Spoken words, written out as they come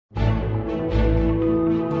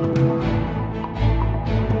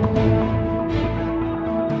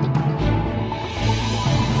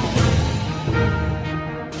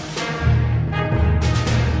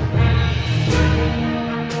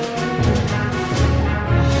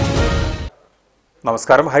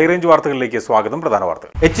നമസ്കാരം. ഹൈറേഞ്ച് വാർത്തകളിലേക്ക് സ്വാഗതം. പ്രധാന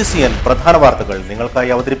വാർത്തകൾ. HCN പ്രധാന വാർത്തകൾ നിങ്ങൾക്കായി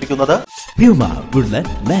അവതരിപ്പിക്കുന്നത് Puma,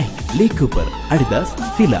 വുഡ്ലൻഡ്, Nike, Lee Cooper, Adidas,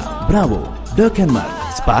 Fila, Bravo, ഡോക്കൻമാർ,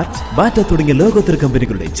 Sparks, batta തുടങ്ങിയ ലോകോത്തര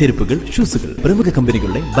കമ്പനികളുടെ ചെരുപ്പുകൾ, ഷൂസുകൾ, പ്രമുഖ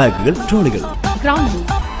കമ്പനികളുടെ ബാഗുകൾ, ട്രോളികൾ.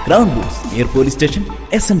 Ground boots near police station,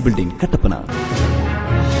 SN building, Kattappana.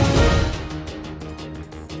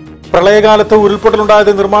 പ്രളയകാലത്ത്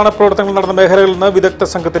ഉരുൾപൊട്ടലുണ്ടായത് നിർമ്മാണ പ്രവർത്തനങ്ങൾ നടന്ന മേഖലകളിൽ നിന്ന് വിദഗ്ധ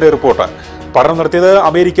സംഘത്തിന്റെ റിപ്പോർട്ട്. പഠനം നടത്തിയത്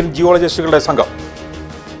അമേരിക്കൻ ജിയോളജിസ്റ്റുകളുടെ സംഘം.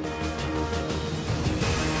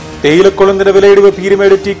 തേയിലക്കൊളുന്തിന്റെ വിലയിടിവ്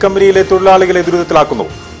പീരുമേട് ടീ കമ്പനിയിലെ തൊഴിലാളികളെ ദുരിതത്തിലാക്കുന്നു.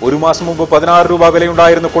 ഒരു മാസം മുമ്പ് 16 രൂപ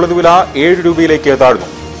വിലയുണ്ടായിരുന്ന കൊളുന്ത് വില 7 രൂപയിലേക്ക് താഴ്ന്നു.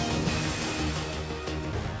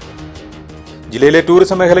 ജില്ലയിലെ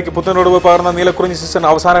ടൂറിസം മേഖലയ്ക്ക് പുത്തനുടവ് പകർന്ന നീലക്കുറിഞ്ഞി സീസൺ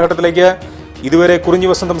അവസാന ഘട്ടത്തിലേക്ക്. ഇതുവരെ കുറിഞ്ഞി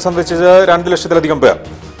വസന്തം സന്ദർശിച്ചത് 2 ലക്ഷത്തിലധികം പേർ.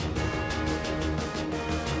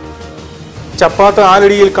 ചപ്പാത്ത്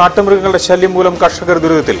ആലടിയിൽ കാട്ടുമൃഗങ്ങളുടെ ശല്യം മൂലം കർഷകർ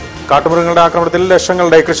ദുരിതത്തിൽ. കാട്ടുമൃഗങ്ങളുടെ ആക്രമണത്തിൽ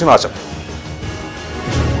ലക്ഷങ്ങളുടെ കൃഷിനാശം.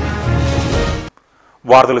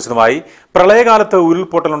 വാർത്തകൾ വിശദമായി. പ്രളയകാലത്ത്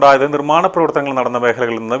ഉരുൾപൊട്ടലുണ്ടായത് നിർമ്മാണ പ്രവർത്തനങ്ങൾ നടന്ന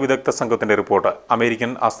മേഖലകളിൽ നിന്ന് വിദഗ്ധ സംഘത്തിന്റെ റിപ്പോർട്ട്.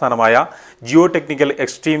 അമേരിക്കൻ ആസ്ഥാനമായ ജിയോ ടെക്നിക്കൽ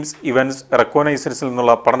എക്സ്ട്രീംസ് ഇവന്റ്സ് റെക്കോനൈസൻസിൽ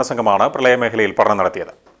നിന്നുള്ള പഠനസംഘമാണ് പ്രളയമേഖലയിൽ പഠനം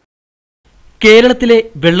നടത്തിയത്. കേരളത്തിലെ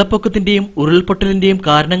വെള്ളപ്പൊക്കത്തിന്റെയും ഉരുൾപൊട്ടലിന്റെയും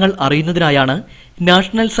കാരണങ്ങൾ അറിയുന്നതിനായാണ്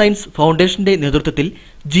നാഷണൽ സയൻസ് ഫൗണ്ടേഷന്റെ നേതൃത്വത്തിൽ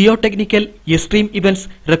ജിയോ ടെക്നിക്കൽ എക്സ്ട്രീം ഇവന്റ്സ്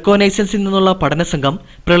റെക്കോനൈസൻസിൽ നിന്നുള്ള പഠനസംഘം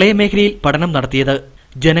പ്രളയമേഖലയിൽ പഠനം നടത്തിയത്.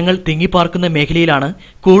 ജനങ്ങൾ തിങ്ങിപ്പാർക്കുന്ന മേഖലയിലാണ്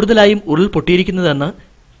കൂടുതലായും ഉരുൾപൊട്ടിയിരിക്കുന്നതെന്ന്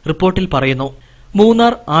റിപ്പോർട്ടിൽ പറയുന്നു.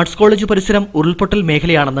 മൂന്നാർ ആർട്സ് കോളേജ് പരിസരം ഉരുൾപൊട്ടൽ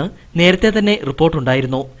മേഖലയാണെന്ന് നേരത്തെ തന്നെ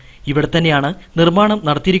റിപ്പോർട്ടുണ്ടായിരുന്നു. ഇവിടെ തന്നെയാണ് നിർമ്മാണം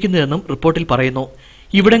നടത്തിയിരിക്കുന്നതെന്നും റിപ്പോർട്ടിൽ പറയുന്നു.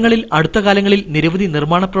 ഇവിടങ്ങളിൽ അടുത്ത കാലങ്ങളിൽ നിരവധി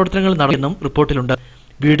നിർമ്മാണ പ്രവർത്തനങ്ങൾ നടത്തുമെന്നും റിപ്പോർട്ടിലുണ്ട്.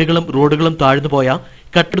 വീടുകളും റോഡുകളും താഴ്ന്നുപോയ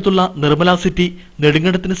കട്ടടുത്തുള്ള നിർമ്മല സിറ്റി,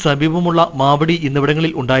 നെടുങ്കണ്ടത്തിന് സമീപമുള്ള മാവടി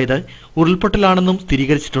എന്നിവിടങ്ങളിൽ ഉണ്ടായത് ഉരുൾപൊട്ടലാണെന്നും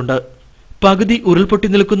സ്ഥിരീകരിച്ചിട്ടുണ്ട്. പകുതി ഉരുൾപൊട്ടി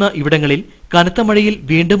നിൽക്കുന്ന ഇവിടങ്ങളിൽ കനത്ത മഴയിൽ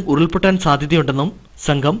വീണ്ടും ഉരുൾപൊട്ടാൻ സാധ്യതയുണ്ടെന്നും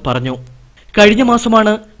സംഘം പറഞ്ഞു. കഴിഞ്ഞ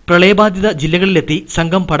മാസമാണ് പ്രളയബാധിത ജില്ലകളിലെത്തി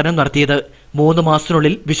സംഘം പഠനം നടത്തിയത്. 3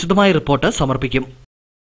 മാസത്തിനുള്ളിൽ വിശദമായ റിപ്പോർട്ട് സമർപ്പിക്കും.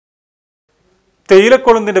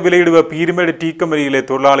 തേയിലക്കൊളുന്തിന്റെ വിലയിടിവ് പീരുമേട് ടീ കമ്പനിയിലെ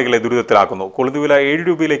തൊഴിലാളികളെ ദുരിതത്തിലാക്കുന്നു. കൊളുന്ത് വില 7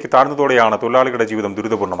 രൂപയിലേക്ക് താഴ്ന്നതോടെയാണ് തൊഴിലാളികളുടെ ജീവിതം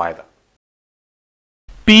ദുരിതപൂർണ്ണമായത്.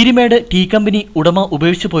 പീരുമേട് ടീ കമ്പനി ഉടമ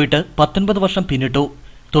ഉപേക്ഷിച്ചു പോയിട്ട് 19 വർഷം പിന്നിട്ടു.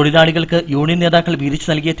 തൊഴിലാളികൾക്ക് യൂണിയൻ നേതാക്കൾ വീതിച്ചു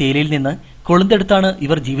നൽകിയ തേയിലയിൽ നിന്ന് കൊളുന്തെടുത്താണ്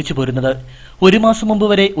ഇവർ ജീവിച്ചു പോരുന്നത്. 1 മാസം മുമ്പ്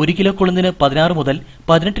വരെ 1 കിലോ കൊളുന്തിന് 16 മുതൽ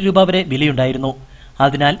 18 രൂപ വരെ വിലയുണ്ടായിരുന്നു.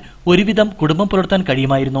 അതിനാൽ ഒരുവിധം കുടുംബം പുലർത്താൻ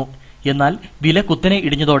കഴിയുമായിരുന്നു. എന്നാൽ വില കുത്തനെ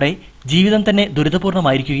ഇടിഞ്ഞതോടെ ജീവിതം തന്നെ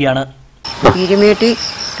ദുരിതപൂർണ്ണമായിരിക്കുകയാണ്. പീരുമേട്ടി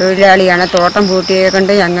തൊഴിലാളിയാണ്. തോട്ടം പൂട്ടിയെ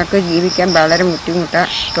കൊണ്ട് ഞങ്ങൾക്ക് ജീവിക്കാൻ വളരെ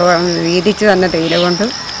ബുദ്ധിമുട്ടാണ്. വീതിച്ചു തന്ന തേയില കൊണ്ട്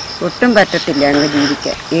ഒട്ടും പറ്റത്തില്ല ഞങ്ങൾ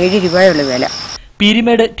ജീവിക്കാൻ. 7 രൂപയുള്ള വില.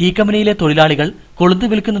 പീരുമേട് ടീ കമ്പനിയിലെ തൊഴിലാളികൾ കൊളുന്ത്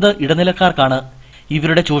വിൽക്കുന്നത് ഇടനിലക്കാർക്കാണ്.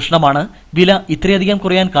 ഇവരുടെ ചൂഷണമാണ് വില ഇത്രയധികം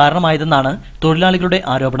കുറയാൻ കാരണമായതെന്നാണ് തൊഴിലാളികളുടെ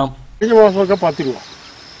ആരോപണം. കഴിഞ്ഞ മാസമൊക്കെ 10 രൂപ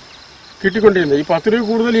കിട്ടിക്കൊണ്ടിരുന്നത്. ഈ 10 രൂപ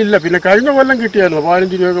കൂടുതലില്ല. പിന്നെ കഴിഞ്ഞ കൊല്ലം കിട്ടിയായിരുന്നു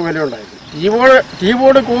 15 രൂപയൊക്കെ വില ഉണ്ടായിരുന്നു. ടീ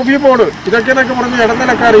ബോർഡ്, കോഫി ബോർഡ് ഇതൊക്കെ പറഞ്ഞ്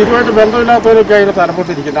ഇടനിലക്കാർ ഇതുമായിട്ട് ബന്ധമില്ലാത്തവരൊക്കെ അതിന്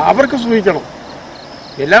തലപ്പത്തിരിക്കുന്നത്. അവർക്ക് സൂഹിക്കണം.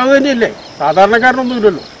 എല്ലാവരും തന്നെയല്ലേ, സാധാരണക്കാരനൊന്നും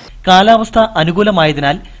ഇല്ലല്ലോ. കാലാവസ്ഥ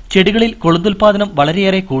അനുകൂലമായതിനാൽ ചെടികളിൽ കൊളുന്തുൽപാദനം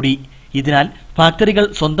വളരെയേറെ കൂടി. ഇതിനാൽ ഫാക്ടറികൾ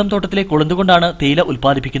സ്വന്തം തോട്ടത്തിലെ കൊളുന്തുകൊണ്ടാണ് തേയില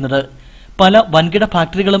ഉൽപ്പാദിപ്പിക്കുന്നത്. പല വൻകിട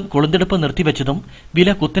ഫാക്ടറികളും കൊളുന്തെടുപ്പ് നിർത്തിവെച്ചതും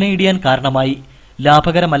വില കുത്തനെ ഇടിയാൻ കാരണമായി.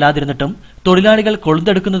 ലാഭകരമല്ലാതിരുന്നിട്ടും തൊഴിലാളികൾ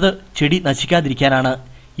കൊളുന്തെടുക്കുന്നത് ചെടി നശിക്കാതിരിക്കാനാണ്.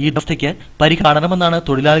 ഈ അവസ്ഥയ്ക്ക് പരിഹാരം കാണണമെന്നാണ്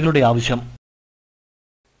തൊഴിലാളികളുടെ ആവശ്യം.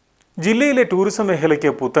 ജില്ലയിലെ ടൂറിസം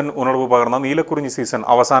മേഖലയ്ക്ക് പുത്തൻ ഉണർവ് പകർന്ന നീലക്കുറിഞ്ഞി സീസൺ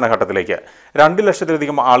അവസാന ഘട്ടത്തിലേക്ക്. 2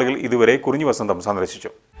 ലക്ഷത്തിലധികം ആളുകൾ ഇതുവരെ കുറിഞ്ഞി വസന്തം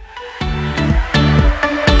സന്ദർശിച്ചു.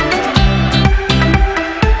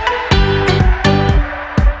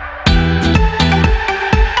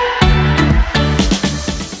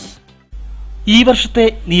 ഈ വർഷത്തെ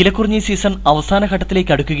നീലക്കുറിഞ്ഞി സീസൺ അവസാന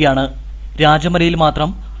ഘട്ടത്തിലേക്ക് അടുക്കുകയാണ്. രാജമലയിൽ മാത്രം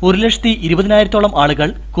 1,20,000-ഓളം ആളുകൾ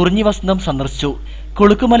കുറിഞ്ഞി വസന്തം സന്ദർശിച്ചു.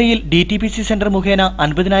 കൊളുക്കുമലയിൽ DTPC സെന്റർ മുഖേന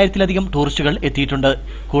 50,000-ലധികം ടൂറിസ്റ്റുകൾ എത്തിയിട്ടുണ്ട്.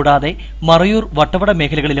 കൂടാതെ മറയൂർ, വട്ടവട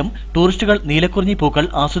മേഖലകളിലും ടൂറിസ്റ്റുകൾ നീലക്കുറിഞ്ഞി പൂക്കൾ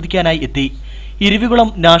ആസ്വദിക്കാനായി എത്തി.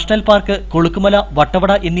 ഇരവികുളം നാഷണൽ പാർക്ക്, കൊളുക്കുമല,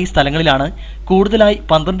 വട്ടവട എന്നീ സ്ഥലങ്ങളിലാണ് കൂടുതലായി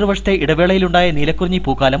 12 വർഷത്തെ ഇടവേളയിലുണ്ടായ നീലക്കുറിഞ്ഞി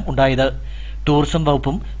പൂക്കാലം ഉണ്ടായത്. ടൂറിസം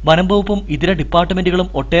വകുപ്പും വനം വകുപ്പും ഇതര ഡിപ്പാർട്ട്മെന്റുകളും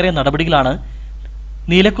ഒട്ടേറെ നടപടികളാണ്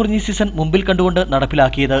നീലക്കുറിഞ്ഞി സീസൺ മുമ്പിൽ കണ്ടുകൊണ്ട്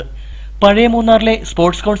നടപ്പിലാക്കിയത്. പഴയ മൂന്നാറിലെ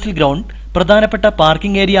സ്പോർട്സ് കൌൺസിൽ ഗ്രൗണ്ട് പ്രധാനപ്പെട്ട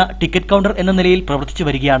പാർക്കിംഗ് ഏരിയ, ടിക്കറ്റ് കൌണ്ടർ എന്ന നിലയിൽ പ്രവർത്തിച്ചു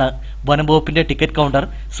വരികയാണ്. വനം വകുപ്പിന്റെ ടിക്കറ്റ് കൌണ്ടർ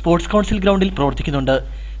സ്പോർട്സ് കൌൺസിൽ ഗ്രൗണ്ടിൽ പ്രവർത്തിക്കുന്നുണ്ട്.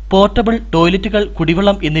 പോർട്ടബിൾ ടോയ്ലറ്റുകൾ,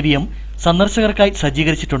 കുടിവെള്ളം എന്നിവയും സന്ദർശകർക്കായി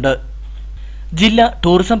സജ്ജീകരിച്ചിട്ടുണ്ട്. ജില്ലാ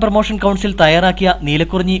ടൂറിസം പ്രൊമോഷൻ കൌൺസിൽ തയ്യാറാക്കിയ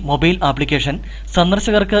നീലക്കുറിഞ്ഞി മൊബൈൽ ആപ്ലിക്കേഷൻ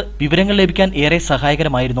സന്ദർശകർക്ക് വിവരങ്ങൾ ലഭിക്കാൻ ഏറെ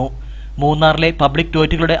സഹായകരമായിരുന്നു. മൂന്നാറിലെ പബ്ലിക്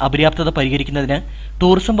ടോയ്ലറ്റുകളുടെ അപര്യാപ്തത പരിഹരിക്കുന്നതിന്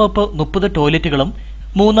ടൂറിസം വകുപ്പ് 30 ടോയ്ലറ്റുകളും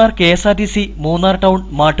മൂന്നാർ KSRTC, മൂന്നാർ ടൗൺ,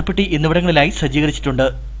 മാട്ടുപ്പെട്ടി എന്നിവിടങ്ങളിലായി സജ്ജീകരിച്ചിട്ടുണ്ട്.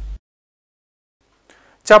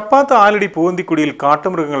 ചപ്പാത്ത് ആലടി പൂവന്തിക്കുടിയിൽ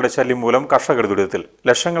കാട്ടുമൃഗങ്ങളുടെ ശല്യം മൂലം കർഷകർ ദുരിതത്തിൽ.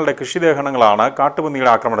 ലക്ഷങ്ങളുടെ കൃഷിദേഹണങ്ങളാണ്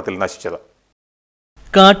കാട്ടുപന്നിയുടെ ആക്രമണത്തിൽ നശിച്ചത്.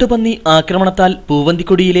 കാട്ടുപന്നി ആക്രമണത്താൽ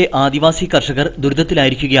പൂവന്തിക്കുടിയിലെ ആദിവാസി കർഷകർ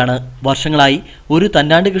ദുരിതത്തിലായിരിക്കുകയാണ്. വർഷങ്ങളായി ഒരു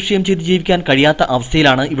തന്നാണ്ട് കൃഷിയും ചെയ്ത് ജീവിക്കാൻ കഴിയാത്ത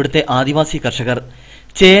അവസ്ഥയിലാണ് ഇവിടുത്തെ ആദിവാസി കർഷകർ.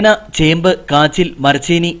 ചേന, ചേമ്പ്, കാച്ചിൽ,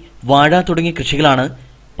 മരച്ചേനി, വാഴ തുടങ്ങിയ കൃഷികളാണ്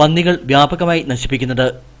പന്നികൾ വ്യാപകമായി നശിപ്പിക്കുന്നത്.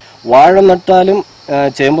 വാഴ നട്ടാലും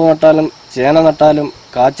ചേമ്പ് നട്ടാലും ചേന നട്ടാലും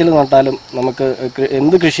കാച്ചിൽ നട്ടാലും നമുക്ക്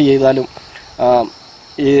എന്ത് കൃഷി ചെയ്താലും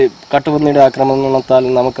ഈ കാട്ടുപന്നിയുടെ ആക്രമണത്താൽ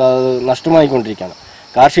നമുക്കത് നഷ്ടമായിക്കൊണ്ടിരിക്കുകയാണ്.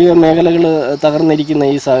 കാർഷിക മേഖലകൾ തകർന്നിരിക്കുന്ന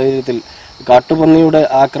ഈ സാഹചര്യത്തിൽ കാട്ടുപന്നിയുടെ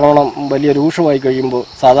ആക്രമണം വലിയ രൂക്ഷമായി കഴിയുമ്പോൾ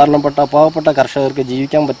സാധാരണപ്പെട്ട പാവപ്പെട്ട കർഷകർക്ക്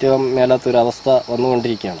ജീവിക്കാൻ പറ്റാൻ മേലാത്തൊരവസ്ഥ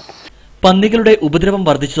വന്നുകൊണ്ടിരിക്കുകയാണ്. പന്നികളുടെ ഉപദ്രവം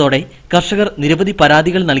വർദ്ധിച്ചതോടെ കർഷകർ നിരവധി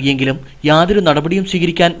പരാതികൾ നൽകിയെങ്കിലും യാതൊരു നടപടിയും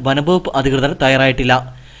സ്വീകരിക്കാൻ വനംവകുപ്പ് അധികൃതർ തയ്യാറായിട്ടില്ല.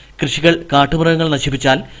 കൃഷികൾ കാട്ടുമൃഗങ്ങൾ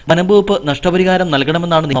നശിപ്പിച്ചാൽ വനംവകുപ്പ് നഷ്ടപരിഹാരം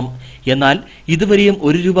നൽകണമെന്നാണ് നിയമം. എന്നാൽ ഇതുവരെയും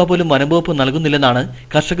 ₹1 പോലും വനംവകുപ്പ് നൽകുന്നില്ലെന്നാണ്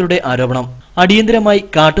കർഷകരുടെ ആരോപണം. അടിയന്തരമായി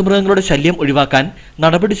കാട്ടുമൃഗങ്ങളുടെ ശല്യം ഒഴിവാക്കാൻ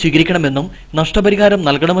നടപടി സ്വീകരിക്കണമെന്നും നഷ്ടപരിഹാരം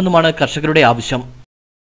നൽകണമെന്നുമാണ് കർഷകരുടെ ആവശ്യം.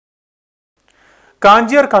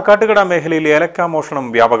 കാഞ്ചിയാർ കക്കാട്ടുകട മേഖലയിൽ ഏലക്ക മോഷണം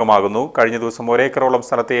വ്യാപകമാകുന്നു. കഴിഞ്ഞ ദിവസം 1 ഏക്കറോളം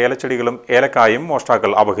സ്ഥലത്തെ ഏലച്ചെടികളും ഏലക്കായും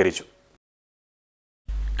മോഷ്ടാക്കൾ അപഹരിച്ചു.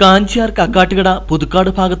 കാഞ്ചിയാർ കക്കാട്ടുകട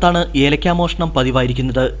പുതുക്കാട് ഭാഗത്താണ് ഏലക്ക മോഷണം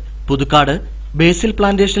പതിവായിരിക്കുന്നത്. പുതുക്കാട് ബേസിൽ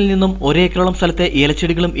പ്ലാന്റേഷനിൽ നിന്നും 1 ഏക്കറോളം സ്ഥലത്തെ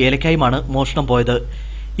ഏലച്ചെടികളും ഏലക്കായുമാണ് മോഷണം പോയത്.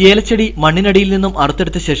 ഏലച്ചെടി മണ്ണിനടിയിൽ നിന്നും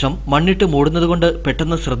അറുത്തെടുത്ത ശേഷം മണ്ണിട്ട് മൂടുന്നതുകൊണ്ട്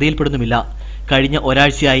പെട്ടെന്ന് ശ്രദ്ധയിൽപ്പെടുന്നുമില്ല. കഴിഞ്ഞ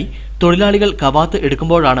ഒരാഴ്ചയായി തൊഴിലാളികൾ കവാത്ത്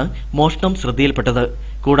എടുക്കുമ്പോഴാണ് മോഷണം ശ്രദ്ധയിൽപ്പെട്ടത്.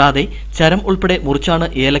 കൂടാതെ ചരം ഉൾപ്പെടെ മുറിച്ചാണ്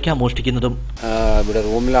ഏലക്ക മോഷ്ടിക്കുന്നതും. ഇവിടെ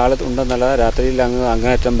റൂമിൽ ആൾ ഉണ്ടെന്നല്ല, രാത്രിയിൽ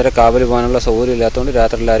അങ്ങേറ്റം വരെ കാവൽ പോകാനുള്ള സൗകര്യം ഇല്ലാത്തതുകൊണ്ട്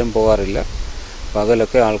രാത്രിയിൽ ആരും പോകാറില്ല.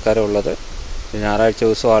 പകലൊക്കെ ആൾക്കാരുള്ളത്. ഞായറാഴ്ച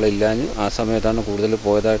ദിവസം ആളില്ലാഞ്ഞ് ആ സമയത്താണ് കൂടുതൽ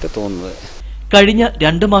പോയതായിട്ട് തോന്നുന്നത്. കഴിഞ്ഞ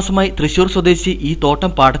 2 മാസമായി തൃശൂർ സ്വദേശി ഈ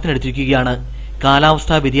തോട്ടം പാട്ടത്തിനെടുത്തിരിക്കുകയാണ്.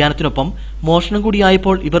 കാലാവസ്ഥാ വ്യതിയാനത്തിനൊപ്പം മോഷണം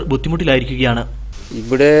കൂടിയായപ്പോൾ ഇവർ ബുദ്ധിമുട്ടിലായിരിക്കുകയാണ്.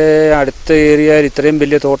 ഇവിടെ അടുത്ത ഏരിയയിൽ ഇത്രയും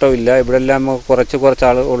വലിയ തോട്ടമില്ല. ഇവിടെ എല്ലാം കുറച്ച്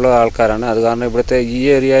ഉള്ള ആൾക്കാരാണ്. അത് കാരണം ഇവിടുത്തെ ഈ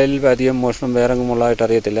ഏരിയയിൽ അധികം മോഷണം വേറെ ഉള്ളതായിട്ട്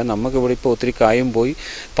അറിയത്തില്ല. നമുക്കിവിടെ ഇപ്പോൾ ഒത്തിരി കായും പോയി.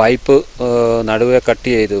 പൈപ്പ് നടുവെ കട്ട്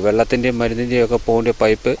ചെയ്തു, വെള്ളത്തിൻ്റെയും മരുന്നിൻ്റെയും ഒക്കെ പോകേണ്ട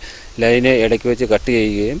പൈപ്പ് ലൈന് ഇടയ്ക്ക് വെച്ച് കട്ട്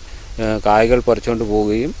ചെയ്യുകയും കായകൾ പറിച്ചുകൊണ്ട്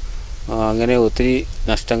പോവുകയും അങ്ങനെ ഒത്തിരി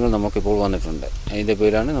നഷ്ടങ്ങൾ നമുക്കിപ്പോൾ വന്നിട്ടുണ്ട്. അതിൻ്റെ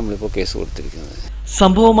പേരിലാണ് നമ്മളിപ്പോൾ കേസ് കൊടുത്തിരിക്കുന്നത്.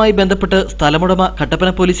 സംഭവവുമായി ബന്ധപ്പെട്ട് സ്ഥലമുടമ കട്ടപ്പന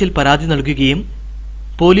പോലീസിൽ പരാതി നൽകുകയും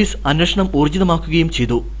പോലീസ് അന്വേഷണം ഊർജിതമാക്കുകയും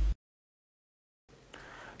ചെയ്തു.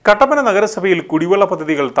 കട്ടപ്പന നഗരസഭയിൽ കുടിവെള്ള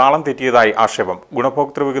പദ്ധതികൾ താളം തെറ്റിയതായി ആക്ഷേപം.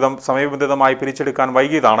 ഗുണഭോക്തൃ വിഹിതം സമയബന്ധിതമായി പിരിച്ചെടുക്കാൻ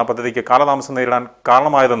വൈകിയതാണ് പദ്ധതിക്ക് കാലതാമസം നേരിടാൻ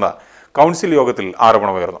കാരണമായതെന്ന് കൗൺസിൽ യോഗത്തിൽ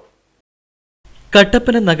ആരോപണമുയർന്നു.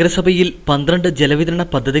 കട്ടപ്പന നഗരസഭയിൽ 12 ജലവിതരണ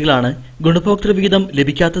പദ്ധതികളാണ് ഗുണഭോക്തൃ വിഹിതം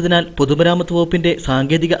ലഭിക്കാത്തതിനാൽ പൊതുമരാമത്ത് വകുപ്പിന്റെ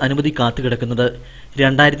സാങ്കേതിക അനുമതി കാത്തുകിടക്കുന്നത്.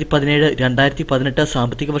 2017-2018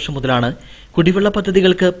 സാമ്പത്തിക വർഷം മുതലാണ് കുടിവെള്ള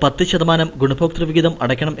പദ്ധതികൾക്ക് 10% ഗുണഭോക്തൃ വിഹിതം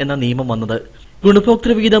അടയ്ക്കണം എന്ന നിയമം വന്നത്.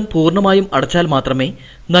 ഗുണഭോക്തൃ വിഹിതം പൂർണ്ണമായും അടച്ചാൽ മാത്രമേ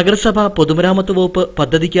നഗരസഭ പൊതുമരാമത്ത് വകുപ്പ്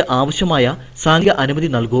പദ്ധതിക്ക് ആവശ്യമായ സാങ്കേതിക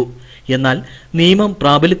അനുമതി നൽകൂ. എന്നാൽ നിയമം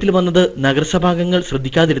പ്രാബല്യത്തിൽ വന്നത് നഗരസഭാംഗങ്ങൾ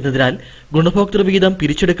ശ്രദ്ധിക്കാതിരുന്നതിനാൽ ഗുണഭോക്തൃ വിഹിതം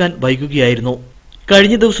പിരിച്ചെടുക്കാൻ വൈകുകയായിരുന്നു.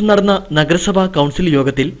 കഴിഞ്ഞ ദിവസം നടന്ന നഗരസഭാ കൌൺസിൽ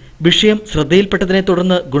യോഗത്തിൽ വിഷയം ശ്രദ്ധയിൽപ്പെട്ടതിനെ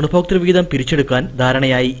തുടർന്ന് ഗുണഭോക്തൃ വിഹിതം പിരിച്ചെടുക്കാൻ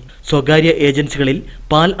ധാരണയായി. സ്വകാര്യ ഏജൻസികളിൽ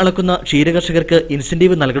പാൽ അളക്കുന്ന ക്ഷീരകർഷകർക്ക്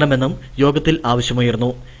ഇൻസെന്റീവ് നൽകണമെന്നും യോഗത്തിൽ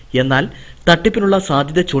ആവശ്യമുയർന്നു. എന്നാൽ തട്ടിപ്പിനുള്ള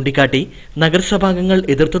സാധ്യത ചൂണ്ടിക്കാട്ടി നഗരസഭാംഗങ്ങൾ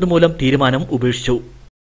എതിർത്തതുമൂലം തീരുമാനം ഉപേക്ഷിച്ചു.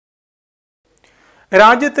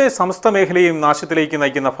 രാജ്യത്തെ സമസ്ത മേഖലയും നാശത്തിലേക്ക്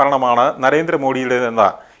നയിക്കുന്ന ഭരണമാണ് നരേന്ദ്രമോദിയുടേതെന്ന്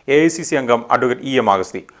AICC അംഗം അഡ്വക്കേറ്റ് EM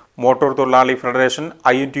അഗസ്തി. മോട്ടോർ തൊഴിലാളി ഫെഡറേഷൻ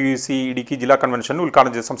INTUC ഇടുക്കി ജില്ലാ കൺവെൻഷൻ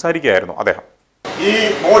ഉദ്ഘാടനം ചെയ്ത് സംസാരിക്കുകയായിരുന്നു അദ്ദേഹം. ഈ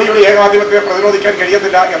മോഡിയുടെ ഏകാധിപത്യത്തെ പ്രതിരോധിക്കാൻ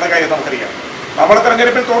കഴിയത്തില്ല എന്ന കാര്യം നമുക്കറിയാം. നമ്മുടെ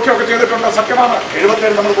തെരഞ്ഞെടുപ്പിൽ തോൽക്കുകയൊക്കെ ചെയ്തിട്ടുള്ള സത്യമാണ്.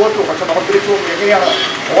 77 നമ്മൾ തോറ്റു. പക്ഷെ നമ്മൾ തിരിച്ചു വന്നു. എങ്ങനെയാണ്?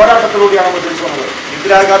 പോരാട്ടത്തിലൂടെയാണ് നമ്മൾ തിരിച്ചു വന്നത്.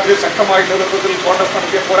 ഇന്ദിരാഗാന്ധി ശക്തമായ നേതൃത്വത്തിൽ കോൺഗ്രസ്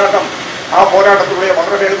നടത്തിയ പോരാട്ടം, ആ പോരാട്ടത്തിലൂടെ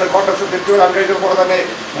വളരെ വേഗത്തിൽ കോൺഗ്രസ് തിരിച്ചു വരാൻ കഴിഞ്ഞതുപോലെ തന്നെ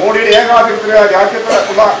മോഡിയുടെ ഏകാധിപത്യ രാജ്യത്ത്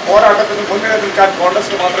ഉള്ള പോരാട്ടത്തിന് മുന്നിൽ നിൽക്കാൻ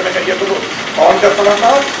കോൺഗ്രസിന് മാത്രമേ കഴിയത്തുള്ളൂ. കോൺഗ്രസ് എന്ന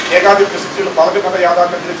ഏകാധിപത്യ സൃഷ്ടികൾ പറഞ്ഞുകൊണ്ട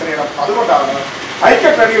യാഥാർത്ഥ്യം തിരിച്ചറിയണം. അതുകൊണ്ടാണ് ഐക്യ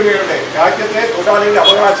ട്രേഡ് യൂണിയനുകളുടെ രാജ്യത്തെ തൊഴിലാളികളുടെ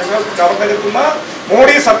അവകാശങ്ങൾ കവർന്നെടുക്കുന്ന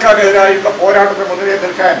മോഡി സർക്കാരിനെതിരായുള്ള പോരാട്ടത്തിന് മുന്നിൽ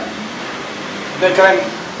നിൽക്കാൻ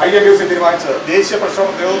INTUC തീരുമാനിച്ചത്. ദേശീയ പ്രക്ഷോഭ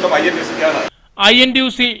നേതൃത്വം INTUCയാണ്.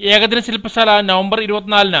 INTUC ഏകദിന ശില്പശാല നവംബർ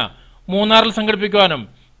 24-ന് മൂന്നാറിൽ സംഘടിപ്പിക്കുവാനും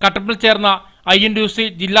കട്ടപ്പനയിൽ ചേർന്ന INTUC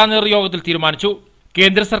ജില്ലാ നേതൃയോഗത്തിൽ തീരുമാനിച്ചു.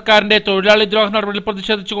 കേന്ദ്ര സർക്കാരിന്റെ തൊഴിലാളി ദ്രോഹ നടപടിയിൽ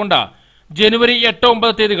പ്രതിഷേധിച്ചുകൊണ്ട് ജനുവരി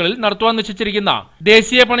 8-9 തീയതികളിൽ നടത്തുവാൻ നിശ്ചയിച്ചിരിക്കുന്ന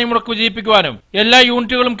ദേശീയ പണിമുടക്ക് വിജയിപ്പിക്കുവാനും എല്ലാ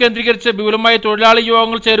യൂണിറ്റുകളും കേന്ദ്രീകരിച്ച് വിപുലമായ തൊഴിലാളി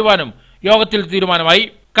യോഗങ്ങൾ ചേരുവാനും യോഗത്തിൽ തീരുമാനമായി.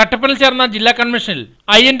 കട്ടപ്പനയിൽ ചേർന്ന ജില്ലാ കൺവെൻഷനിൽ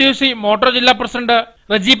INTUC മോട്ടോർ ജില്ലാ പ്രസിഡന്റ്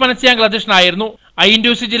റജി പനച്ചിയാങ്കൽ അധ്യക്ഷനായിരുന്നു.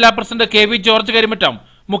 INTUC ജില്ലാ പ്രസിഡന്റ് KV ജോർജ് കരിമറ്റം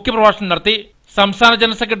മുഖ്യപ്രഭാഷണം നടത്തി. സംസ്ഥാന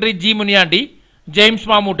general secretary G Muniyandi, James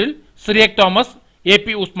മാമൂട്ടിൽ, Cyriac Thomas, AP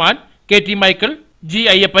Usman, KT Michael, G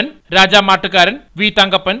Ayyappan, രാജ മാട്ടുകാരൻ, V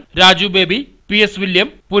Thankappan, Raju baby, PS William,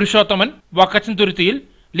 Purushothaman, Vakkachan തുരുത്തിയിൽ,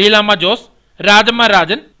 Leelamma Jose, Rajamma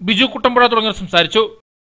Rajan, Biju Kuttampuzha തുടങ്ങിയവർ സംസാരിച്ചു.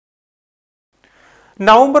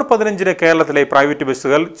 നവംബർ 15-ന് കേരളത്തിലെ പ്രൈവറ്റ്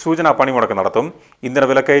ബസ്സുകൾ സൂചനാ പണിമുടക്ക് നടത്തും. ഇന്ധന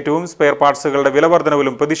വിലക്കയറ്റവും സ്പെയർ പാർട്സുകളുടെ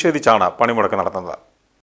വിലവർദ്ധനവിലും പ്രതിഷേധിച്ചാണ് പണിമുടക്ക് നടത്തുന്നത്.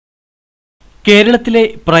 കേരളത്തിലെ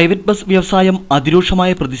പ്രൈവറ്റ് ബസ് വ്യവസായം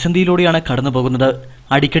അതിരൂക്ഷമായ പ്രതിസന്ധിയിലൂടെയാണ് കടന്നുപോകുന്നത്.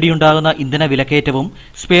 അടിക്കടിയുണ്ടാകുന്ന ഇന്ധന വിലക്കയറ്റവും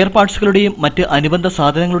സ്പെയർ പാർട്സുകളുടെയും മറ്റ് അനുബന്ധ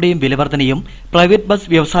സാധനങ്ങളുടെയും വിലവർദ്ധനയും പ്രൈവറ്റ്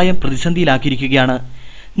ബസ് വ്യവസായം പ്രതിസന്ധിയിലാക്കിയിരിക്കുകയാണ്.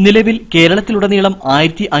 നിലവിൽ കേരളത്തിലുടനീളം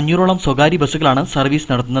 1500ഓളം സ്വകാര്യ ബസ്സുകളാണ്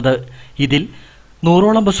സർവീസ് നടത്തുന്നത്. ഇതിൽ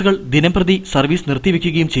 100ഓളം ബസ്സുകൾ ദിനംപ്രതി സർവീസ്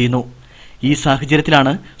നിർത്തിവെക്കുകയും ചെയ്യുന്നു. ഈ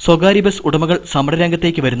സാഹചര്യത്തിലാണ് സ്വകാര്യ ബസ് ഉടമകൾ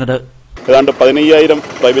സമരരംഗത്തേക്ക് വരുന്നത്. ഏതാണ്ട് 15,000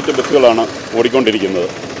 പ്രൈവറ്റ് ബസ്സുകളാണ് ഓടിക്കൊണ്ടിരിക്കുന്നത്.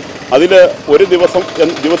 അതിൽ ഒരു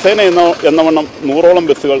ദിവസേന എന്നവണ്ണം 100ഓളം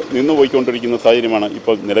ബസ്സുകൾ നിന്നുപോയിക്കൊണ്ടിരിക്കുന്ന സാഹചര്യമാണ്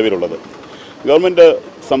ഇപ്പോൾ നിലവിലുള്ളത്. ഗവൺമെൻറ്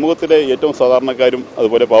സമൂഹത്തിലെ ഏറ്റവും സാധാരണക്കാരും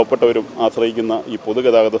അതുപോലെ പാവപ്പെട്ടവരും ആശ്രയിക്കുന്ന ഈ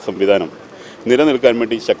പൊതുഗതാഗത സംവിധാനം നിലനിൽക്കാൻ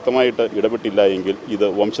വേണ്ടി ശക്തമായിട്ട് ഇടപെട്ടില്ല എങ്കിൽ ഇത്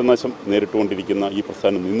വംശനാശം നേരിട്ടുകൊണ്ടിരിക്കുന്ന ഈ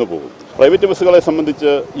പ്രസ്ഥാനം നിന്നുപോകും. പ്രൈവറ്റ് ബസ്സുകളെ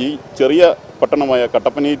സംബന്ധിച്ച് ഈ ചെറിയ പട്ടണമായ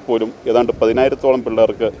കട്ടപ്പനയിൽ പോലും ഏതാണ്ട് 10,000ഓളം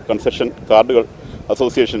പിള്ളേർക്ക് കൺസെഷൻ കാർഡുകൾ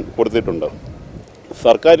അസോസിയേഷൻ കൊടുത്തിട്ടുണ്ട്.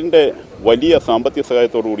 സർക്കാരിൻ്റെ വലിയ സാമ്പത്തിക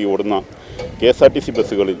സഹായത്തോടുകൂടി ഓടുന്ന KSRTC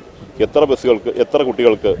ബസ്സുകളിൽ എത്ര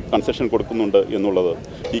കുട്ടികൾക്ക് കൺസെഷൻ കൊടുക്കുന്നുണ്ട് എന്നുള്ളത്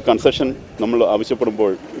ഈ കൺസെഷൻ നമ്മൾ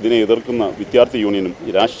ആവശ്യപ്പെടുമ്പോൾ ഇതിനെ എതിർക്കുന്ന വിദ്യാർത്ഥി യൂണിയനും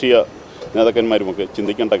രാഷ്ട്രീയ നേതാക്കന്മാരുമൊക്കെ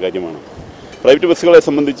ചിന്തിക്കേണ്ട കാര്യമാണ്. പ്രൈവറ്റ് ബസ്സുകളെ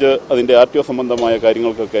സംബന്ധിച്ച് അതിൻ്റെ RTO സംബന്ധമായ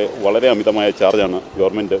കാര്യങ്ങൾക്കൊക്കെ വളരെ അമിതമായ ചാർജാണ്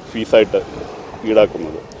ഗവൺമെൻറ് ഫീസായിട്ട്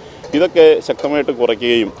ഈടാക്കുന്നത്. ഇതൊക്കെ ശക്തമായിട്ട്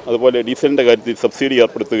കുറയ്ക്കുകയും അതുപോലെ ഡീസലിൻ്റെ കാര്യത്തിൽ സബ്സിഡി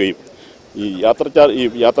ഏർപ്പെടുത്തുകയും ഈ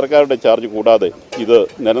യാത്രക്കാരുടെ ചാർജ് കൂടാതെ ഇത്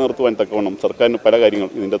നിലനിർത്തുവാൻ തക്കവണ്ണം സർക്കാരിന് പല കാര്യങ്ങൾ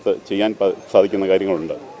ഇതിൻ്റെ അകത്ത് ചെയ്യാൻ സാധിക്കുന്ന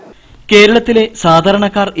കാര്യങ്ങളുണ്ട്. കേരളത്തിലെ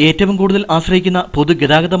സാധാരണക്കാർ ഏറ്റവും കൂടുതൽ ആശ്രയിക്കുന്ന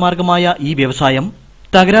പൊതുഗതാഗത മാർഗമായ ഈ വ്യവസായം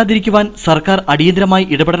തകരാതിരിക്കുവാൻ സർക്കാർ അടിയന്തരമായി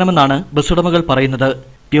ഇടപെടണമെന്നാണ് ബസ്സുടമകൾ പറയുന്നത്.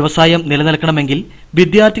 വ്യവസായം നിലനിൽക്കണമെങ്കിൽ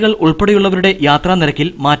വിദ്യാർത്ഥികൾ ഉൾപ്പെടെയുള്ളവരുടെ യാത്രാ നിരക്കിൽ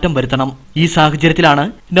മാറ്റം വരുത്തണം. ഈ സാഹചര്യത്തിലാണ്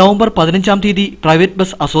നവംബർ 15-ാം തീയതി പ്രൈവറ്റ്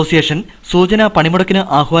ബസ് അസോസിയേഷൻ സൂചനാ പണിമുടക്കിന്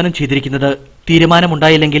ആഹ്വാനം ചെയ്തിരിക്കുന്നത്.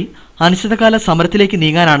 തീരുമാനമുണ്ടായില്ലെങ്കിൽ അനിശ്ചിതകാല സമരത്തിലേക്ക്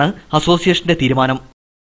നീങ്ങാനാണ് അസോസിയേഷന്റെ തീരുമാനം.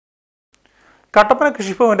 കട്ടപ്പന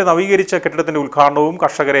കൃഷിഭവന്റെ നവീകരിച്ച കെട്ടിടത്തിന്റെ ഉദ്ഘാടനവും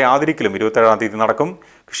കർഷകരെ ആദരിക്കലും 27-ാം തീയതി നടക്കും.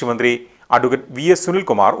 കൃഷിമന്ത്രി അഡ്വക്കേറ്റ് VS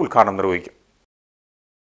സുനിൽകുമാർ ഉദ്ഘാടനം നിർവഹിക്കും.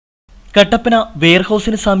 കട്ടപ്പന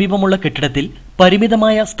വെയർഹൌസിന് സമീപമുള്ള കെട്ടിടത്തിൽ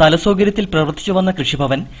പരിമിതമായ സ്ഥലസൗകര്യത്തിൽ പ്രവർത്തിച്ചു വന്ന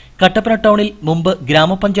കൃഷിഭവൻ കട്ടപ്പന ടൗണിൽ മുമ്പ്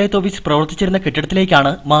ഗ്രാമപഞ്ചായത്ത് ഓഫീസ് പ്രവർത്തിച്ചിരുന്ന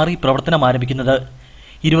കെട്ടിടത്തിലേക്കാണ് മാറി പ്രവർത്തനം ആരംഭിക്കുന്നത്.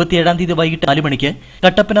 27-ാം തീയതി വൈകിട്ട് 4 മണിക്ക്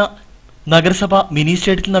കട്ടപ്പന നഗരസഭ മിനി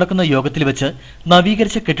സ്റ്റേഡിയത്തിൽ നടക്കുന്ന യോഗത്തിൽ വെച്ച്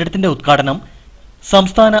നവീകരിച്ച കെട്ടിടത്തിന്റെ ഉദ്ഘാടനം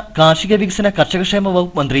സംസ്ഥാന കാർഷിക വികസന കർഷകക്ഷേമ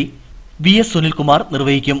വകുപ്പ് മന്ത്രി VS സുനിൽകുമാർ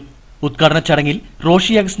നിർവഹിക്കും. ഉദ്ഘാടന ചടങ്ങിൽ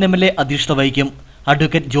റോഷി അഗസ്റ്റിൻ MLA അധ്യക്ഷത വഹിക്കും.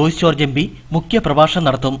 അഡ്വക്കേറ്റ് ജോയ്സ് ജോർജ് MP മുഖ്യ പ്രഭാഷണം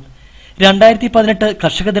നടത്തും. 2018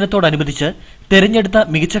 കർഷക ദിനത്തോടനുബന്ധിച്ച് തെരഞ്ഞെടുത്ത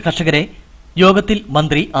മികച്ച കർഷകരെ യോഗത്തിൽ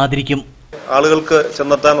മന്ത്രി ആദരിക്കും. ആളുകൾക്ക്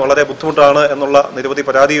ചെന്നെത്താൻ വളരെ ബുദ്ധിമുട്ടാണ് എന്നുള്ള നിരവധി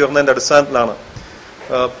പരാതി ഉയർന്നതിന്റെ അടിസ്ഥാനത്തിലാണ്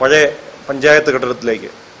പഴയ പഞ്ചായത്ത്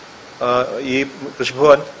കെട്ടിടത്തിലേക്ക് ഈ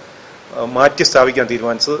കൃഷിഭവൻ മാറ്റി സ്ഥാപിക്കാൻ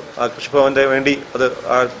തീരുമാനിച്ചത്. ആ കൃഷിഭവന്റെ വേണ്ടി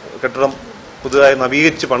ആ കെട്ടിടം പുതുതായി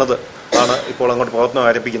നവീകരിച്ച് പണിത് ആണ് ഇപ്പോൾ അങ്ങോട്ട് പ്രവർത്തനം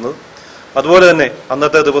ആരംഭിക്കുന്നത്. അതുപോലെ തന്നെ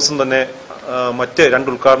അന്നത്തെ ദിവസം തന്നെ മറ്റ്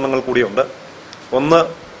 2 ഉദ്ഘാടനങ്ങൾ കൂടിയുണ്ട്. ഒന്ന്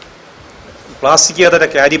പ്ലാസ്റ്റിക്കേതര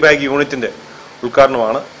ക്യാരി ബാഗ് യൂണിറ്റിന്റെ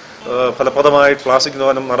ഉദ്ഘാടനമാണ്. ഫലപ്രദമായി പ്ലാസ്റ്റിക്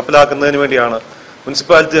നിരോധനം നടപ്പിലാക്കുന്നതിന് വേണ്ടിയാണ്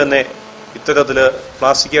മുനിസിപ്പാലിറ്റി തന്നെ ഇത്തരത്തിൽ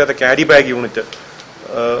പ്ലാസ്റ്റിക്കേതര ക്യാരി ബാഗ് യൂണിറ്റ്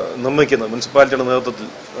നിർമ്മിക്കുന്നത്, മുനിസിപ്പാലിറ്റിയുടെ നേതൃത്വത്തിൽ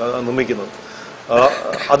നിർമ്മിക്കുന്നത്.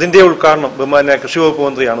 അതിന്റെ ഉദ്ഘാടനം ബഹുമാന്യ കൃഷി വകുപ്പ്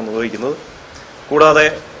മന്ത്രിയാണ് നിർവഹിക്കുന്നത്. കൂടാതെ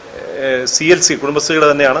CLC കുടുംബശ്രീയുടെ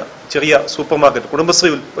തന്നെയാണ് ചെറിയ സൂപ്പർ മാർക്കറ്റ്, കുടുംബശ്രീ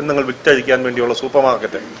ഉൽപ്പന്നങ്ങൾ വിറ്റഴിക്കാൻ വേണ്ടിയുള്ള സൂപ്പർ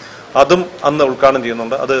മാർക്കറ്റ്, അതും അന്ന് ഉദ്ഘാടനം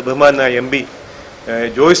ചെയ്യുന്നുണ്ട്. അത് ബഹുമാന്യ MP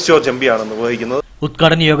ജോയ്സ് ജോർജ് MP ആണ് നിർവഹിക്കുന്നത്.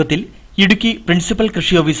 ഉദ്ഘാടന യോഗത്തിൽ ഇടുക്കി പ്രിൻസിപ്പൽ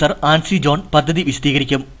കൃഷി ഓഫീസർ ആൻസി ജോൺ പദ്ധതി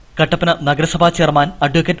വിശദീകരിക്കും. കട്ടപ്പന നഗരസഭാ ചെയർമാൻ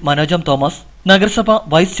അഡ്വക്കേറ്റ് മനോജം തോമസ്, നഗരസഭ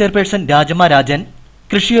വൈസ് ചെയർപേഴ്സൺ രാജമ്മ രാജൻ,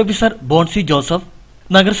 കൃഷി ഓഫീസർ ബോൺസി ജോസഫ്,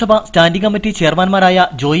 നഗരസഭ standing committee ചെയർമാൻമാരായ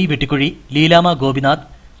Joy Vettikuzhi, Leelama Gopinath,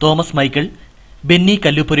 Thomas Michael, Benny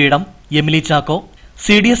കല്ലുപുരയിടം, Emily Chacko,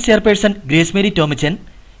 CDS chairperson ഗ്രേസ്മേരി Tomichan,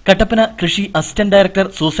 Kattappana കൃഷി അസിസ്റ്റന്റ് ഡയറക്ടർ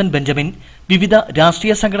സൂസൻ ബെഞ്ചമിൻ, വിവിധ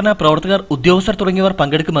രാഷ്ട്രീയ സംഘടനാ പ്രവർത്തകർ, ഉദ്യോഗസ്ഥർ തുടങ്ങിയവർ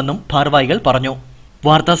പങ്കെടുക്കുമെന്നും ഭാരവാഹികൾ പറഞ്ഞു.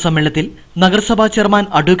 വാർത്താ സമ്മേളനത്തിൽ നഗരസഭാ chairman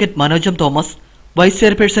advocate Manojam Thomas, vice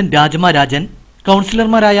chairperson Rajamma Rajan,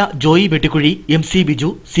 കൌൺസിലർമാരായ Joy Vettikuzhi, MC Biju,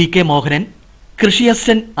 CK Mohanan, കൃഷി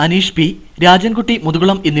അസിസ്റ്റന്റ് അനീഷ് P, രാജൻകുട്ടി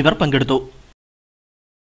മുതുകുളം എന്നിവർ പങ്കെടുത്തു.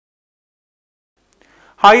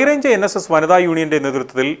 ഹൈറേഞ്ച് NSS വനിതാ യൂണിയന്റെ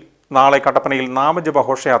നേതൃത്വത്തിൽ നാളെ കട്ടപ്പനയിൽ നാമജപ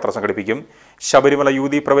ഘോഷയാത്ര സംഘടിപ്പിക്കും. ശബരിമല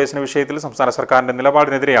യുവതീ പ്രവേശന വിഷയത്തിൽ സംസ്ഥാന സർക്കാരിന്റെ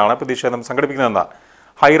നിലപാടിനെതിരെയാണ് പ്രതിഷേധം സംഘടിപ്പിക്കുന്നതെന്ന്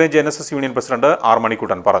high range NSS union president R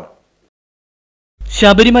Manikuttan പറഞ്ഞു.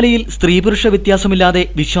 ശബരിമലയിൽ സ്ത്രീ പുരുഷ വ്യത്യാസമില്ലാതെ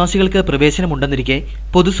വിശ്വാസികൾക്ക് പ്രവേശനമുണ്ടെന്നിരിക്കെ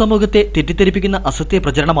പൊതുസമൂഹത്തെ തെറ്റിദ്ധരിപ്പിക്കുന്ന അസത്യ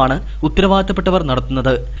പ്രചരണമാണ് ഉത്തരവാദിത്തപ്പെട്ടവർ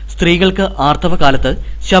നടത്തുന്നത്. സ്ത്രീകൾക്ക് ആർത്തവ കാലത്ത്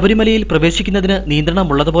ശബരിമലയിൽ പ്രവേശിക്കുന്നതിന്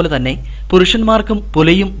നിയന്ത്രണമുള്ളതുപോലെ തന്നെ പുരുഷന്മാർക്കും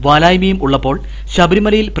പുലയും വാലായ്മയും ഉള്ളപ്പോൾ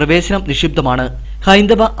ശബരിമലയിൽ പ്രവേശനം നിഷിദ്ധമാണ്.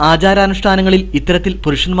 ഹൈന്ദവ ആചാരാനുഷ്ഠാനങ്ങളിൽ ഇത്തരത്തിൽ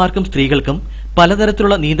പുരുഷന്മാർക്കും സ്ത്രീകൾക്കും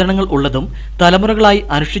പലതരത്തിലുള്ള നിയന്ത്രണങ്ങൾ ഉള്ളതും തലമുറകളായി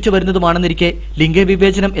അനുഷ്ഠിച്ചു വരുന്നതുമാണെന്നിരിക്കെ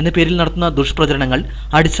ലിംഗവിവേചനം എന്ന പേരിൽ നടത്തുന്ന ദുഷ്പ്രചരണങ്ങൾ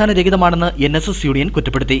അടിസ്ഥാനരഹിതമാണെന്ന് NSS യൂണിയൻ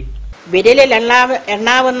കുറ്റപ്പെടുത്തി. വിരലിൽ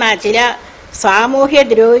എണ്ണാവുന്ന ചില സാമൂഹ്യ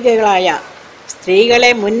ദ്രോഹികളായ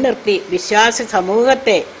സ്ത്രീകളെ മുൻനിർത്തി വിശ്വാസി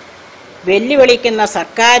സമൂഹത്തെ വെല്ലുവിളിക്കുന്ന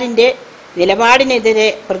സർക്കാരിന്റെ നിലപാടിനെതിരെ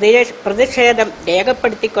പ്രതിഷേധം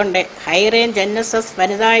രേഖപ്പെടുത്തിക്കൊണ്ട് ഹൈറേഞ്ച് NSS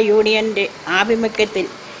വനിതാ യൂണിയന്റെ ആഭിമുഖ്യത്തിൽ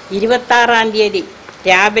 26-ാം തീയതി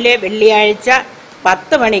രാവിലെ വെള്ളിയാഴ്ച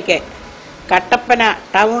 10 മണിക്ക് കട്ടപ്പന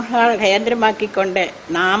ടൗൺ ഹാൾ കേന്ദ്രമാക്കിക്കൊണ്ട്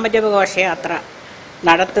നാമജപ ഘോഷയാത്ര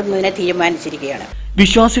നടത്തുന്നതിന് തീരുമാനിച്ചിരിക്കുകയാണ്.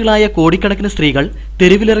 വിശ്വാസികളായ കോടിക്കണക്കിന് സ്ത്രീകൾ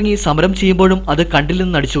തെരുവിലിറങ്ങി സമരം ചെയ്യുമ്പോഴും അത് കണ്ടിൽ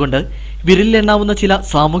നിന്ന് നടിച്ചുകൊണ്ട് വിരലിലെണ്ണാവുന്ന ചില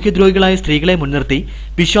സാമൂഹ്യദ്രോഹികളായ സ്ത്രീകളെ മുൻനിർത്തി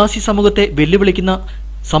വിശ്വാസി സമൂഹത്തെ വെല്ലുവിളിക്കുന്ന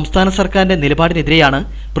സംസ്ഥാന സർക്കാരിന്റെ നിലപാടിനെതിരെയാണ്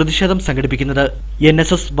പ്രതിഷേധം സംഘടിപ്പിക്കുന്നത്.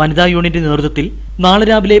 NSS വനിതാ യൂണിയന്റെ നേതൃത്വത്തിൽ നാളെ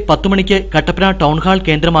രാവിലെ 10 മണിക്ക് കട്ടപ്പന ടൗൺ ഹാൾ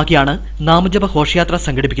കേന്ദ്രമാക്കിയാണ് നാമജപ ഘോഷയാത്ര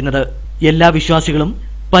സംഘടിപ്പിക്കുന്നത്. എല്ലാ വിശ്വാസികളും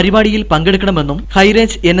പരിപാടിയിൽ പങ്കെടുക്കണമെന്നും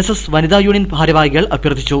ഹൈറേഞ്ച് NSS വനിതാ യൂണിയൻ ഭാരവാഹികൾ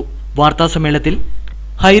അഭ്യർത്ഥിച്ചു. വാർത്താ സമ്മേളനത്തിൽ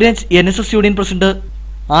high range NSS union president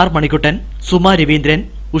R Manikuttan, Suma Raveendran,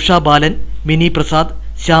 Usha ബാലൻ, മിനി പ്രസാദ്,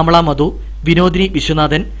 ശ്യാമള മധു, വിനോദിനി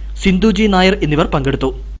വിശ്വനാഥൻ, സിന്ധുജി നായർ എന്നിവർ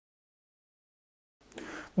പങ്കെടുത്തു.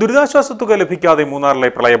 ദുരിതാശ്വാസ തുക ലഭിക്കാതെ മൂന്നാറിലെ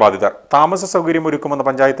പ്രളയബാധിതർ താമസ സൗകര്യം ഒരുക്കുമെന്ന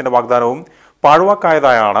പഞ്ചായത്തിന്റെ വാഗ്ദാനവും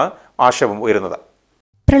പാഴ്വാക്കായതായാണ് ആശയവും ഉയരുന്നത്.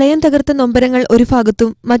 പ്രളയം തകർത്ത നൊമ്പരങ്ങൾ ഒരു ഭാഗത്തും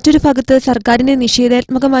മറ്റൊരു ഭാഗത്ത് സർക്കാരിന്റെ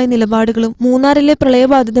നിഷേധാത്മകമായ നിലപാടുകളും മൂന്നാറിലെ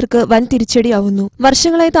പ്രളയബാധിതർക്ക് വൻ തിരിച്ചടിയാവുന്നു.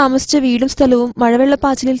 വർഷങ്ങളായി താമസിച്ച വീടും സ്ഥലവും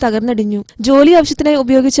മഴവെള്ളപ്പാച്ചിലിൽ തകർന്നടിഞ്ഞു. ജോലി ആവശ്യത്തിനായി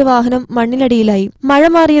ഉപയോഗിച്ച വാഹനം മണ്ണിനടിയിലായി. മഴ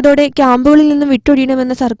മാറിയതോടെ ക്യാമ്പുകളിൽ നിന്നും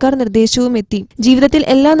വിട്ടൊഴിയണമെന്ന സർക്കാർ നിർദ്ദേശവും എത്തി. ജീവിതത്തിൽ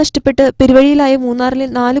എല്ലാം നഷ്ടപ്പെട്ട് പെരുവഴിയിലായ മൂന്നാറിലെ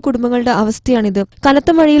 4 കുടുംബങ്ങളുടെ അവസ്ഥയാണിത്. കനത്ത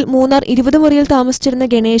മഴയിൽ മൂന്നാർ 20 മുറിയിൽ താമസിച്ചിരുന്ന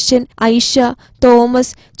ഗണേശൻ, ഐഷ,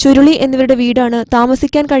 തോമസ്, ചുരുളി എന്നിവരുടെ വീടാണ്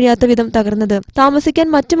താമസിക്കാൻ കഴിയാത്ത വിധം തകർന്നത്. താമസിക്കാൻ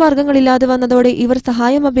മറ്റു മാർഗങ്ങളില്ലാതെ വന്നതോടെ ഇവർ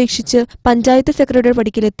സഹായം അപേക്ഷിച്ച് പഞ്ചായത്ത് സെക്രട്ടറിയുടെ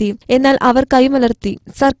പടിക്കലെത്തി. എന്നാൽ അവർ കൈമലർത്തി.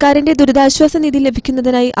 സർക്കാരിന്റെ ദുരിതാശ്വാസ നിധി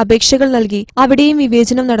ലഭിക്കുന്നതിനായി അപേക്ഷകൾ നൽകി. അവിടെയും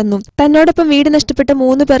വിവേചനം നടന്നു. തന്നോടൊപ്പം വീട് നഷ്ടപ്പെട്ട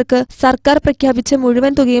 3 പേർക്ക് സർക്കാർ പ്രഖ്യാപിച്ച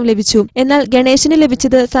മുഴുവൻ തുകയും ലഭിച്ചു. എന്നാൽ ഗണേശന്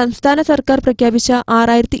ലഭിച്ചത് സംസ്ഥാന സർക്കാർ പ്രഖ്യാപിച്ച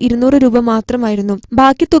 6200 രൂപ മാത്രമായിരുന്നു.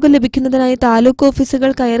 ബാക്കി തുക ലഭിക്കുന്നതിനായി താലൂക്ക്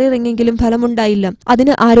ഓഫീസുകൾ കയറിയിറങ്ങിയെങ്കിലും ഫലമുണ്ടായില്ല.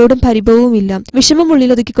 അതിന് ആരോടും പരിഭവവുമില്ല. വിഷമം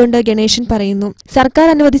ഉള്ളിലൊതുക്കിക്കൊണ്ട് ഗണേശൻ പറയുന്നു, സർക്കാർ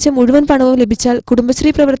അനുവദിച്ച മുഴുവൻ പണവും ലഭിച്ചാൽ കുടുംബശ്രീ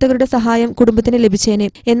പ്രവർത്തകരുടെ സഹായം കുടുംബത്തിന് ലഭിച്ചേനെ.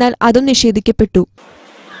 എന്നാൽ അതും നിഷേധിക്കപ്പെട്ടു.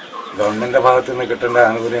 ഗവൺമെന്റിന്റെ ഭാഗത്ത് നിന്ന് കിട്ടേണ്ട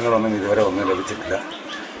ആനുകൂല്യങ്ങളൊന്നും ഇതുവരെ ഒന്നും ലഭിച്ചിട്ടില്ല.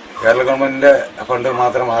 കേരള ഗവൺമെന്റിന്റെ ഫണ്ട്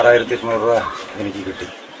മാത്രം 6800 രൂപ എനിക്ക് കിട്ടി.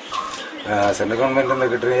 സെൻട്രൽ ഗവൺമെന്റിൽ നിന്ന്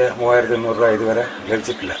കിട്ടിയ 3800 രൂപ ഇതുവരെ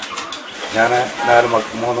ലഭിച്ചിട്ടില്ല. ഞാൻ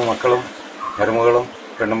 3 മക്കളും മരുമകളും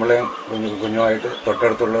പെണ്ണുമ്പിള്ളയും കുഞ്ഞുമായിട്ട്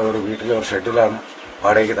തൊട്ടടുത്തുള്ള ഒരു വീട്ടിലെ ഒരു ഷെഡിലാണ്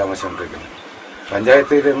വാടകയ്ക്ക് താമസിച്ചുകൊണ്ടിരിക്കുന്നത്.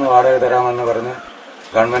 പഞ്ചായത്തിൽ നിന്ന് വാടക തരാമെന്ന് പറഞ്ഞ്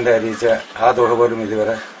ഗവൺമെന്റ് അറിയിച്ച ആ തുക പോലും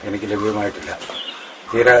ഇതുവരെ എനിക്ക് ലഭ്യമായിട്ടില്ല.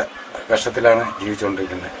 തീരെ കഷ്ടത്തിലാണ്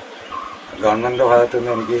ജീവിച്ചുകൊണ്ടിരിക്കുന്നത്. ഗവൺമെന്റിന്റെ ഭാഗത്തു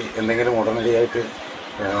നിന്ന് എനിക്ക് എന്തെങ്കിലും ഉടനടിയായിട്ട്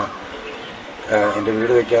എൻ്റെ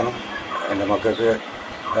വീട് വയ്ക്കാനും എൻ്റെ മക്കൾക്ക്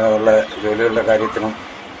ഉള്ള ജോലികളുടെ കാര്യത്തിനും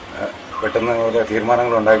പെട്ടെന്ന് ഓരോ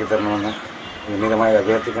തീരുമാനങ്ങൾ ഉണ്ടാക്കി തരണമെന്ന് വിനീതമായി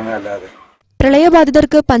അഭ്യർത്ഥിക്കുന്നതല്ലാതെ.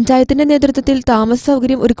 പ്രളയബാധിതർക്ക് പഞ്ചായത്തിന്റെ നേതൃത്വത്തിൽ താമസ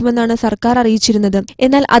സൗകര്യം ഒരുക്കുമെന്നാണ് സർക്കാർ അറിയിച്ചിരുന്നത്.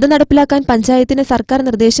 എന്നാൽ അത് നടപ്പിലാക്കാൻ പഞ്ചായത്തിന് സർക്കാർ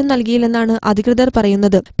നിർദ്ദേശം നൽകിയില്ലെന്നാണ് അധികൃതർ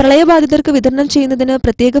പറയുന്നത്. പ്രളയബാധിതർക്ക് വിതരണം ചെയ്യുന്നതിന്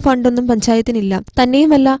പ്രത്യേക ഫണ്ടൊന്നും പഞ്ചായത്തിനില്ല.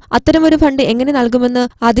 തന്നെയുമല്ല, അത്തരമൊരു ഫണ്ട് എങ്ങനെ നൽകുമെന്ന്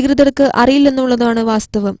അധികൃതർക്ക് അറിയില്ലെന്നുള്ളതാണ്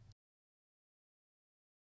വാസ്തവം.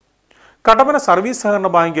 കട്ടപ്പന സർവീസ്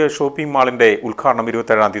സഹകരണ ബാങ്ക് ഷോപ്പിംഗ് മാളിന്റെ ഉദ്ഘാടനം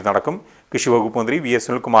 27-ാം തീയതി നടക്കും. കൃഷി വകുപ്പ് മന്ത്രി VS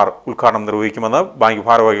സുനിൽകുമാർ ഉദ്ഘാടനം നിർവഹിക്കുമെന്ന് ബാങ്ക്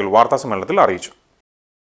ഭാരവാഹികൾ വാർത്താസമ്മേളനത്തിൽ അറിയിച്ചു.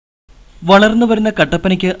 വളർന്നുവരുന്ന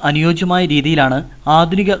കട്ടപ്പനയ്ക്ക് അനുയോജ്യമായ രീതിയിലാണ്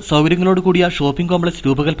ആധുനിക സൗകര്യങ്ങളോടുകൂടിയ ഷോപ്പിംഗ് കോംപ്ലക്സ്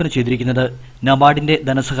രൂപകൽപ്പന ചെയ്തിരിക്കുന്നത്. നബാർഡിന്റെ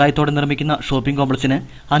ധനസഹായത്തോടെ നിർമ്മിക്കുന്ന ഷോപ്പിംഗ് കോംപ്ലക്സിന്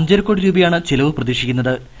 5.5 കോടി രൂപയാണ് ചെലവ്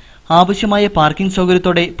പ്രതീക്ഷിക്കുന്നത്. ആവശ്യമായ പാർക്കിംഗ്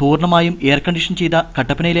സൗകര്യത്തോടെ പൂർണ്ണമായും എയർ കണ്ടീഷൻ ചെയ്ത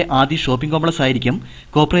കട്ടപ്പനയിലെ ആദ്യ ഷോപ്പിംഗ് കോംപ്ലക്സ് ആയിരിക്കും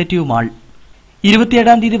കോപ്പറേറ്റീവ് മാൾ.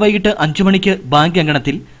 27-ാം തീയതി വൈകിട്ട് 5 മണിക്ക് ബാങ്ക്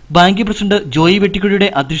അങ്കണത്തിൽ ബാങ്ക് പ്രസിഡന്റ് ജോയി വെട്ടിക്കുഴിയുടെ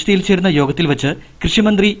അധ്യക്ഷതയിൽ ചേരുന്ന യോഗത്തിൽ വെച്ച്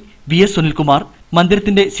കൃഷിമന്ത്രി VS സുനിൽകുമാർ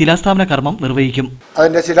മന്ദിരത്തിന്റെ ശിലാസ്ഥാപന കർമ്മം നിർവഹിക്കും.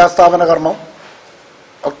 അതിന്റെ ശിലാസ്ഥാപന കർമ്മം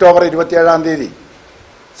ഒക്ടോബർ 27-ാം തീയതി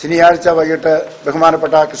ശനിയാഴ്ച വൈകിട്ട്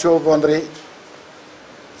ബഹുമാനപ്പെട്ട കൃഷി വകുപ്പ് മന്ത്രി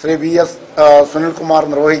ശ്രീ VS സുനിൽകുമാർ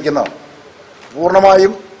നിർവഹിക്കുന്നു.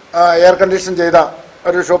 പൂർണ്ണമായും എയർ കണ്ടീഷൻ ചെയ്ത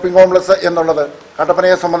ഒരു ഷോപ്പിംഗ് കോംപ്ലക്സ് എന്നുള്ളത്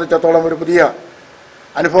കട്ടപ്പനയെ സംബന്ധിച്ചിടത്തോളം ഒരു പുതിയ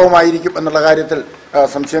അനുഭവമായിരിക്കും എന്നുള്ള കാര്യത്തിൽ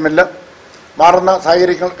സംശയമില്ല. മാറുന്ന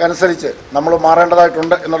സാഹചര്യങ്ങൾക്കനുസരിച്ച് നമ്മൾ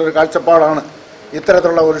മാറേണ്ടതായിട്ടുണ്ട് എന്നുള്ളൊരു കാഴ്ചപ്പാടാണ്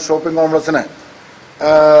ഇത്തരത്തിലുള്ള ഒരു ഷോപ്പിംഗ് കോംപ്ലക്സിന്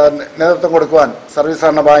നേതൃത്വം കൊടുക്കുവാൻ സർവീസ്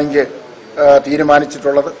സഹകരണ ബാങ്ക്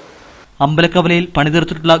തീരുമാനിച്ചിട്ടുള്ളത്. അമ്പലക്കവലയിൽ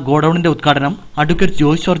പണിതീർത്തിട്ടുള്ള ഗോഡൌണിന്റെ ഉദ്ഘാടനം advocate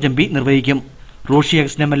Joyce George M P നിർവഹിക്കും. റോഷി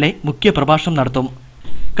അഗസ്റ്റിൻ MLA മുഖ്യ പ്രഭാഷണം നടത്തും.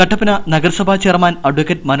 കട്ടപ്പന നഗരസഭാ chairman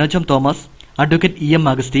advocate Manoj Thomas, advocate EM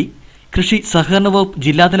Augusty, കൃഷി സഹകരണ വകുപ്പ്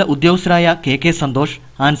ജില്ലാതല ഉദ്യോഗസ്ഥരായ KK Santhosh,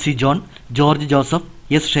 Ancy John, George Joseph,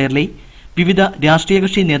 S Shirley, വിവിധ രാഷ്ട്രീയ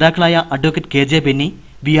കക്ഷി നേതാക്കളായ advocate KJ Benny,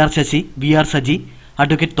 VR Sasi, VR Saji,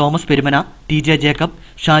 advocate Thomas Perumana, TJ Jacob,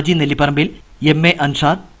 Shaji Nelliparambil, MA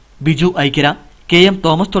Anshad, Biju Aikkara, KM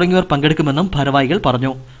Thomas തുടങ്ങിയവർ പങ്കെടുക്കുമെന്നും ഭാരവാഹികൾ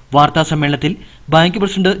പറഞ്ഞു. വാർത്താ സമ്മേളനത്തിൽ bank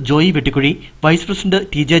president Joy Vettikuzhi, vice president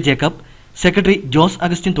TJ Jacob, secretary Jose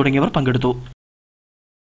Augustine തുടങ്ങിയവർ പങ്കെടുത്തു.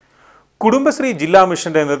 കുടുംബശ്രീ ജില്ലാ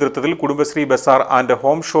മിഷന്റെ നേതൃത്വത്തിൽ Kudumbashree Bazar and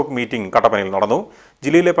home shop meeting കട്ടപ്പനയിൽ നടന്നു.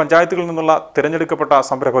 ജില്ലയിലെ പഞ്ചായത്തുകളിൽ നിന്നുള്ള തിരഞ്ഞെടുക്കപ്പെട്ട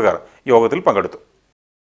സംരംഭകർ യോഗത്തിൽ പങ്കെടുത്തു.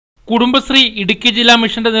 കുടുംബശ്രീ ഇടുക്കി ജില്ലാ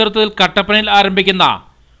മിഷന്റെ നേതൃത്വത്തിൽ കട്ടപ്പനയിൽ ആരംഭിക്കുന്ന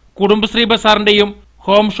കുടുംബശ്രീ ബസാറിന്റെയും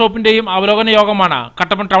ഹോം ഷോപ്പിന്റെയും അവലോകന യോഗമാണ്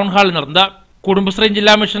കട്ടപ്പന ടൗൺ ഹാളിൽ നടന്നത്. കുടുംബശ്രീ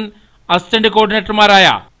ജില്ലാ mission assistant കോർഡിനേറ്റർമാരായ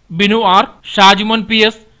Binu R, Shajimon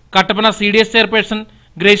PS, Kattappana CDS chairperson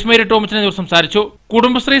grace Mary Tom's എന്നിവർ സംസാരിച്ചു.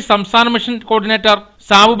 കുടുംബശ്രീ സംസ്ഥാന മിഷൻ കോർഡിനേറ്റർ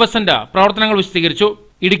സാബു ബസന്റ് പ്രവർത്തനങ്ങൾ വിശദീകരിച്ചു.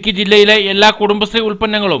 ഇടുക്കി ജില്ലയിലെ എല്ലാ കുടുംബശ്രീ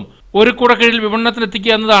ഉൽപ്പന്നങ്ങളും ഒരു കുടക്കീഴിൽ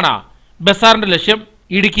വിപണനത്തിലെത്തിക്കുക എന്നതാണ് ബസാറിന്റെ ലക്ഷ്യം.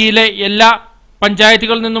 ഇടുക്കിയിലെ എല്ലാ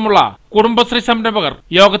പഞ്ചായത്തുകളിൽ നിന്നുമുള്ള കുടുംബശ്രീ സംരംഭകർ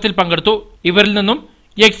യോഗത്തിൽ പങ്കെടുത്തു. ഇവരിൽ നിന്നും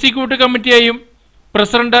എക്സിക്യൂട്ടീവ് കമ്മിറ്റിയെയും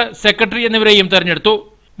പ്രസിഡന്റ്, സെക്രട്ടറി എന്നിവരെയും തെരഞ്ഞെടുത്തു.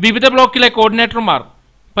 വിവിധ ബ്ലോക്കിലെ കോർഡിനേറ്റർമാർ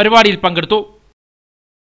പരിപാടിയിൽ പങ്കെടുത്തു.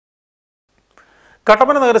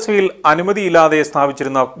 കട്ടപ്പന നഗരസഭയിൽ അനുമതിയില്ലാതെ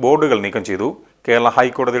സ്ഥാപിച്ചിരുന്ന ബോർഡുകൾ നീക്കം ചെയ്തു. കേരള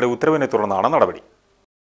ഹൈക്കോടതിയുടെ ഉത്തരവിനെ തുടർന്നാണ് നടപടി.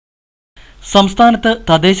 സംസ്ഥാനത്ത്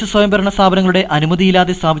തദ്ദേശ സ്വയംഭരണ സ്ഥാപനങ്ങളുടെ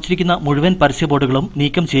അനുമതിയില്ലാതെ സ്ഥാപിച്ചിരിക്കുന്ന മുഴുവൻ പരസ്യ ബോർഡുകളും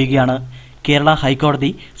നീക്കം ചെയ്യുകയാണ്. കേരള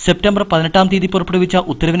ഹൈക്കോടതി സെപ്റ്റംബർ 18-ാം തീയതി പുറപ്പെടുവിച്ച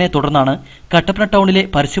ഉത്തരവിനെ തുടർന്നാണ് കട്ടപ്പന ടൗണിലെ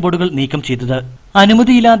പരസ്യ ബോർഡുകൾ നീക്കം ചെയ്തത്.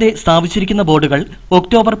 അനുമതിയില്ലാതെ സ്ഥാപിച്ചിരിക്കുന്ന ബോർഡുകൾ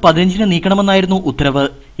ഒക്ടോബർ 15-ന് നീക്കണമെന്നായിരുന്നു ഉത്തരവ്.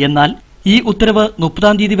 എന്നാൽ ഈ ഉത്തരവ്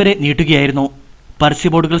 30-ാം തീയതി വരെ നീട്ടുകയായിരുന്നു. പരസ്യ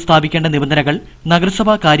ബോർഡുകൾ സ്ഥാപിക്കേണ്ട നിബന്ധനകൾ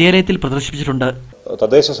നഗരസഭാ കാര്യാലയത്തിൽ പ്രദർശിപ്പിച്ചിട്ടുണ്ട്.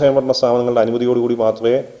 തദ്ദേശ സ്വയംഭരണ സ്ഥാപനങ്ങളുടെ അനുമതിയോടുകൂടി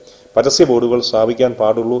മാത്രമേ പരസ്യ ബോർഡുകൾ സ്ഥാപിക്കാൻ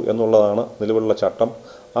പാടുള്ളൂ എന്നുള്ളതാണ് നിലവിലുള്ള ചട്ടം.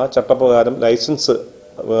 ആ ചട്ടപ്രകാരം ലൈസൻസ്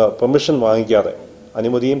പെർമിഷൻ വാങ്ങിക്കാതെ,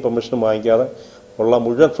 അനുമതിയും പെർമിഷനും വാങ്ങിക്കാതെ ഉള്ള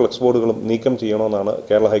മുഴുവൻ ഫ്ലെക്സ് ബോർഡുകളും നീക്കം ചെയ്യണമെന്നാണ്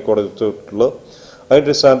കേരള ഹൈക്കോടതി ഉത്തരവിട്ടുള്ളത്.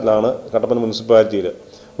 അതിന്റെ അടിസ്ഥാനത്തിലാണ് കട്ടപ്പന മുനിസിപ്പാലിറ്റിയിൽ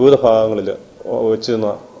വിവിധ ഭാഗങ്ങളിൽ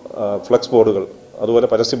വെച്ചിരുന്ന ഫ്ലെക്സ് ബോർഡുകൾ, അതുപോലെ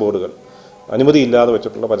പരസ്യ ബോർഡുകൾ, അനുമതിയില്ലാതെ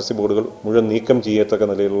വെച്ചിട്ടുള്ള പരസ്യ ബോർഡുകൾ മുഴുവൻ നീക്കം ചെയ്യത്തക്ക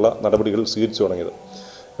നിലയിലുള്ള നടപടികൾ സ്വീകരിച്ചു തുടങ്ങിയത്.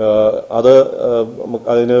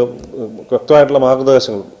 അതിന് വ്യക്തമായിട്ടുള്ള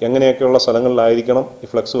മാർഗനിർദ്ദേശങ്ങളും എങ്ങനെയൊക്കെയുള്ള സ്ഥലങ്ങളിലായിരിക്കണം ഈ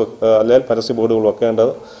ഫ്ലെക്സ് അല്ലെങ്കിൽ പരസ്യ ബോർഡുകൾ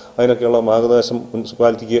വെക്കേണ്ടത്, അതിനൊക്കെയുള്ള മാർഗനിർദ്ദേശം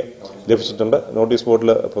മുനിസിപ്പാലിറ്റിക്ക് ലഭിച്ചിട്ടുണ്ട്. നോട്ടീസ്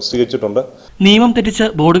ബോർഡിൽ പ്രസിദ്ധീകരിച്ചിട്ടുണ്ട്. നിയമം തെറ്റിച്ച്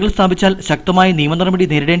ബോർഡുകൾ സ്ഥാപിച്ചാൽ ശക്തമായ നിയമ നടപടി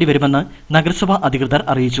നേരിടേണ്ടി വരുമെന്ന് നഗരസഭാ അധികൃതർ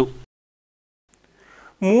അറിയിച്ചു.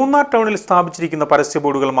 മൂന്നാർ ടൗണിൽ സ്ഥാപിച്ചിരിക്കുന്ന പരസ്യ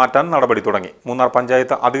ബോർഡുകൾ മാറ്റാൻ നടപടി തുടങ്ങി. മൂന്നാർ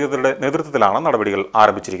പഞ്ചായത്ത് അധികൃതരുടെ നേതൃത്വത്തിലാണ് നടപടികൾ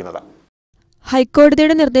ആരംഭിച്ചിരിക്കുന്നത്.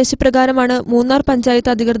 ഹൈക്കോടതിയുടെ നിർദ്ദേശപ്രകാരമാണ് മൂന്നാർ പഞ്ചായത്ത്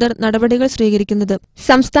അധികൃതർ നടപടികൾ സ്വീകരിക്കുന്നത്.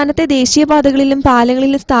 സംസ്ഥാനത്തെ ദേശീയപാതകളിലും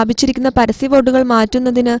പാലങ്ങളിലും സ്ഥാപിച്ചിരിക്കുന്ന പരസ്യ ബോർഡുകൾ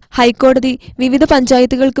മാറ്റുന്നതിന് ഹൈക്കോടതി വിവിധ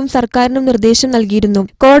പഞ്ചായത്തുകൾക്കും സർക്കാരിനും നിർദ്ദേശം നൽകിയിരുന്നു.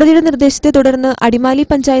 കോടതിയുടെ നിർദ്ദേശത്തെ തുടർന്ന് അടിമാലി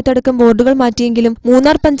പഞ്ചായത്ത് അടക്കം ബോർഡുകൾ മാറ്റിയെങ്കിലും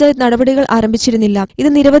മൂന്നാർ പഞ്ചായത്ത് നടപടികൾ ആരംഭിച്ചിരുന്നില്ല. ഇത്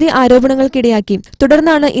നിരവധി ആരോപണങ്ങൾക്കിടയാക്കി.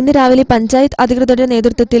 തുടർന്നാണ് ഇന്ന് രാവിലെ പഞ്ചായത്ത് അധികൃതരുടെ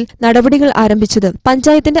നേതൃത്വത്തിൽ നടപടികൾ ആരംഭിച്ചത്.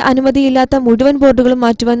 പഞ്ചായത്തിന്റെ അനുമതിയില്ലാത്ത മുഴുവൻ ബോർഡുകളും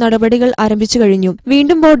മാറ്റുവാൻ നടപടികൾ ആരംഭിച്ചു കഴിഞ്ഞു.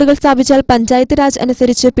 വീണ്ടും ബോർഡുകൾ സ്ഥാപിച്ചാൽ പഞ്ചായത്ത് രാജ്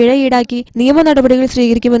അനുസരിച്ച് പിഴ ഈടാക്കി നിയമ നടപടികൾ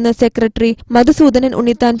സ്വീകരിക്കുമെന്ന് സെക്രട്ടറി മധുസൂദനൻ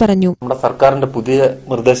ഉണ്ണിത്താൻ പറഞ്ഞു. നമ്മുടെ സർക്കാരിന്റെ പുതിയ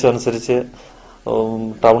നിർദ്ദേശം അനുസരിച്ച്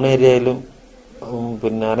ടൗൺ ഏരിയയിലും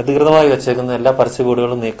അനധികൃതമായി വെച്ചേക്കുന്ന എല്ലാ പരസ്യ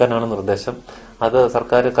ബോർഡുകളും നീക്കാനാണ് നിർദ്ദേശം. അത്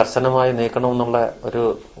സർക്കാർ കർശനമായി നീക്കണമെന്നുള്ള ഒരു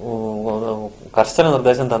കർശന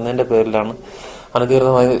നിർദ്ദേശം തന്നതിന്റെ പേരിലാണ്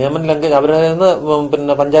അനധികൃതമായി നിയമം ലംഘിച്ച് അവരിൽ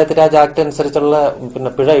നിന്ന് പഞ്ചായത്ത് രാജ് ആക്ട് അനുസരിച്ചുള്ള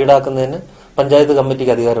പിഴ ഈടാക്കുന്നതിന് പഞ്ചായത്ത്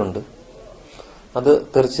കമ്മിറ്റിക്ക് അധികാരമുണ്ട്. അത്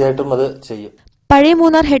തീർച്ചയായിട്ടും അത് ചെയ്യും. പഴയ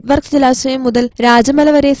മൂന്നാർ ഹെഡ്വർക്സ് ജലാശയം മുതൽ രാജമല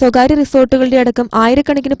വരെ സ്വകാര്യ റിസോർട്ടുകളുടെ അടക്കം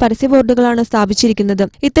ആയിരക്കണക്കിന് പരസ്യ ബോർഡുകളാണ് സ്ഥാപിച്ചിരിക്കുന്നത്.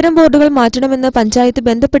 ഇത്തരം ബോർഡുകൾ മാറ്റണമെന്ന് പഞ്ചായത്ത്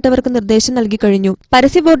ബന്ധപ്പെട്ടവർക്ക് നിർദ്ദേശം നൽകി കഴിഞ്ഞു.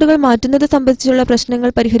 പരസ്യ ബോർഡുകൾ മാറ്റുന്നത് സംബന്ധിച്ചുള്ള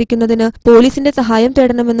പ്രശ്നങ്ങൾ പരിഹരിക്കുന്നതിന് പോലീസിന്റെ സഹായം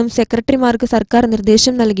തേടണമെന്നും സെക്രട്ടറിമാർക്ക് സർക്കാർ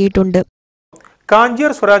നിർദ്ദേശം നൽകിയിട്ടുണ്ട്.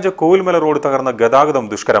 കാഞ്ചിയാർ സ്വരാജ് കോവിൽമല റോഡ് തകർന്ന ഗതാഗതം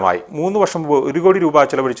ദുഷ്കരമായി. 3 വർഷം മുമ്പ് 1 കോടി രൂപ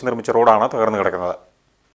ചെലവഴിച്ച് നിർമ്മിച്ച റോഡാണ് തകർന്നു കിടക്കുന്നത്.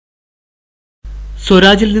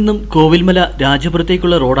 സ്വരാജിൽ നിന്നും കോവിൽമല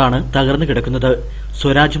രാജപുരത്തേക്കുള്ള റോഡാണ് തകർന്നു കിടക്കുന്നത്.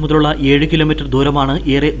 സ്വരാജ് മുതലുള്ള 7 കിലോമീറ്റർ ദൂരമാണ്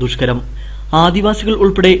ഏറെ ദുഷ്കരം. ആദിവാസികൾ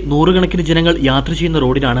ഉൾപ്പെടെ 100 കണക്കിന് ജനങ്ങൾ യാത്ര ചെയ്യുന്ന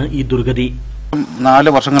റോഡിനാണ് ഈ ദുർഗതി.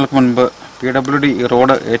 4 വർഷങ്ങൾക്ക് മുൻപ് PWD ഈ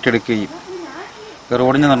റോഡ് ഏറ്റെടുക്കുകയും ഈ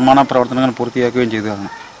റോഡിൻ്റെ നിർമ്മാണ പ്രവർത്തനങ്ങൾ പൂർത്തിയാക്കുകയും ചെയ്തതാണ്.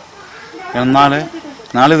 എന്നാൽ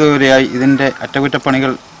നാളിതുവരെയായി ഇതിൻ്റെ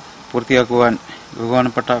അറ്റകുറ്റപ്പണികൾ പൂർത്തിയാക്കുവാൻ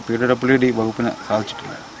ബഹുമാനപ്പെട്ട PWD വകുപ്പിന്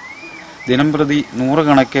സാധിച്ചിട്ടില്ല. ദിനംപ്രതി 100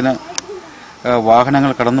 കണക്കിന്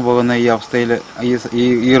വാഹനങ്ങൾ കടന്നു പോകുന്ന ഈ അവസ്ഥയിൽ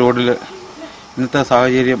ഈ റോഡിൽ ഇന്നത്തെ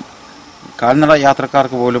സാഹചര്യം കാൽനട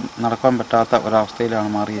യാത്രക്കാർക്ക് പോലും നടക്കാൻ പറ്റാത്ത ഒരവസ്ഥയിലാണ്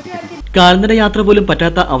മാറിയിരിക്കുന്നത്. കാൽനട യാത്ര പോലും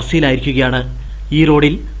പറ്റാത്ത അവസ്ഥയിലായിരിക്കുകയാണ്. ഈ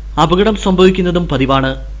റോഡിൽ അപകടം സംഭവിക്കുന്നതും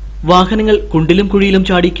പതിവാണ്. വാഹനങ്ങൾ കുണ്ടിലും കുഴിയിലും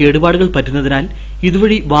ചാടി കേടുപാടുകൾ പറ്റുന്നതിനാൽ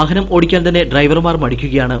ഇതുവഴി വാഹനം ഓടിക്കാൻ തന്നെ ഡ്രൈവർമാർ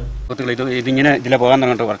മടിക്കുകയാണ്. ഇതിങ്ങനെ ഇതിലെ പോകാൻ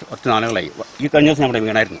തുടങ്ങിയിട്ട് കുറച്ച് നാളുകളായി. ഈ കഴിഞ്ഞ ദിവസം നമ്മുടെ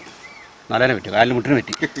വീണായിരുന്നു, നാലേനെ പറ്റി, കാലിന് മുട്ടിന്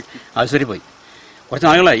പറ്റി, ആശുപത്രി പോയി. കുറച്ച്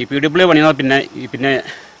നാളുകളായി ഈ PWD പണിയാൽ പിന്നെ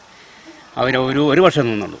അവർ ഒരു വർഷം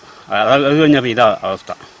നിന്നുള്ളൂ. അത് കഴിഞ്ഞപ്പോൾ ഇതാ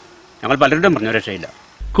അവസ്ഥ. ഞങ്ങൾ പലരുടെയും പറഞ്ഞു, രക്ഷയില്ല.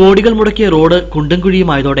 കോടികൾ മുടക്കിയ റോഡ് കുണ്ടും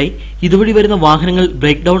കുഴിയുമായതോടെ ഇതുവഴി വരുന്ന വാഹനങ്ങൾ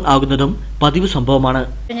ബ്രേക്ക് ഡൌൺ ആകുന്നതും പതിവ് സംഭവമാണ്.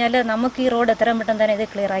 നമുക്ക് ഈ റോഡ് എത്രയും പെട്ടെന്ന് തന്നെ ഇത്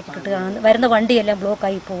ക്ലിയർ ആക്കി കിട്ടുകയാണ്. വരുന്ന വണ്ടിയെല്ലാം ബ്ലോക്ക്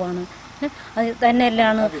ആയി പോവാണ്. അത്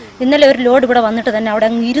തന്നെയല്ലാണ് ഇന്നലെ ഒരു ലോഡ് ഇവിടെ വന്നിട്ട് തന്നെ അവിടെ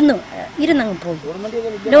അങ്ങ് ഇരുന്നങ്ങ്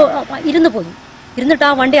പോയി, ഇരുന്നിട്ട്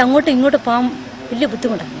ആ വണ്ടി അങ്ങോട്ടും ഇങ്ങോട്ടും പോകാൻ വലിയ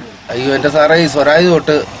ബുദ്ധിമുട്ടാണ്. അയ്യോ എൻ്റെ സാറേ, ഈ സ്വരാജ്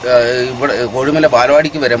തൊട്ട് ഇവിടെ കോഴിമല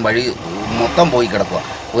ബാലവാടിക്ക് വരാൻ വഴി മൊത്തം പോയി കിടക്കുക.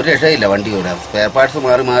 ഒരു രക്ഷയില്ല. വണ്ടി ഇവിടെ സ്പെയർ പാർട്സ്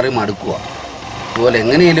മാറി മടുക്കുക. അതുപോലെ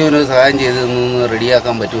എങ്ങനെയെങ്കിലും ഒരു സഹായം ചെയ്തൊന്ന്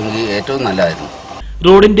റെഡിയാക്കാൻ പറ്റുമെങ്കിൽ ഏറ്റവും നല്ലതായിരുന്നു.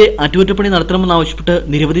 റോഡിന്റെ അറ്റകുറ്റപ്പണി നടത്തണമെന്നാവശ്യപ്പെട്ട്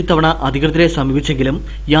നിരവധി തവണ അധികൃതരെ സമീപിച്ചെങ്കിലും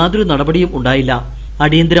യാതൊരു നടപടിയും ഉണ്ടായില്ല.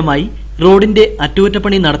 അടിയന്തരമായി റോഡിന്റെ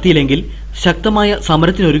അറ്റകുറ്റപ്പണി നടത്തിയില്ലെങ്കിൽ ശക്തമായ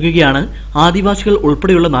സമരത്തിനൊരുങ്ങുകയാണ് ആദിവാസികൾ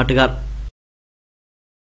ഉൾപ്പെടെയുള്ള നാട്ടുകാർ.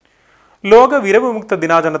 ലോക വിരവിമുക്ത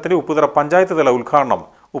ദിനാചരണത്തിന്റെ ഉപ്പുതറ പഞ്ചായത്ത് തല ഉദ്ഘാടനം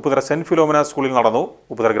ഉപ്പുതറ സെന്റ് ഫിലോമിന സ്കൂളിൽ നടന്നു.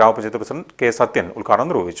 ഉപ്പുതറ ഗ്രാമപഞ്ചായത്ത് പ്രസിഡന്റ് K. സത്യൻ ഉദ്ഘാടനം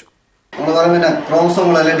നിർവഹിച്ചു. നമ്മൾ പറയുന്ന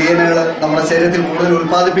ക്രോമസോമുകൾ അല്ലെങ്കിൽ DNA നമ്മുടെ ശരീരത്തിൽ കൂടുതൽ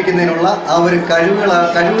ഉൽപ്പാദിപ്പിക്കുന്നതിനുള്ള ആ ഒരു കഴിവുകൾ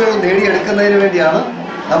നേടിയെടുക്കുന്നതിന് വേണ്ടിയാണ്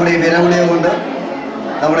നമ്മുടെ ഈ വിരവിളിയെ കൊണ്ട്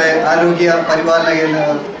നമ്മുടെ ആരോഗ്യ പരിപാലന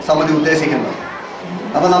സമിതി ഉദ്ദേശിക്കുന്നത്.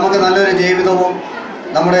 അപ്പോൾ നമുക്ക് നല്ലൊരു ജീവിതവും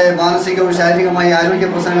നമ്മുടെ മാനസികവും ശാരീരികമായ ആരോഗ്യ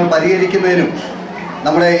പ്രശ്നങ്ങൾ പരിഹരിക്കുന്നതിനും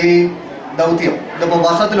നമ്മുടെ ഈ ദൗത്യം ഇതിപ്പോൾ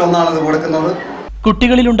വർഷത്തിലൊന്നാണ് ഇത് കൊടുക്കുന്നത്.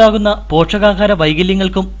 കുട്ടികളിലുണ്ടാകുന്ന പോഷകാഹാര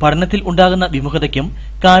വൈകല്യങ്ങൾക്കും പഠനത്തിൽ ഉണ്ടാകുന്ന വിമുഖതയ്ക്കും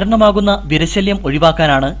കാരണമാകുന്ന വിരശല്യം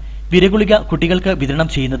ഒഴിവാക്കാനാണ് വിരഗുളിക കുട്ടികൾക്ക് വിതരണം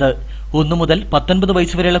ചെയ്യുന്നത്. 1 മുതൽ 19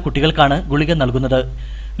 വയസ്സുവരെയുള്ള കുട്ടികൾക്കാണ് ഗുളിക നൽകുന്നത്.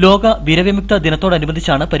 ലോക വിരവിമുക്ത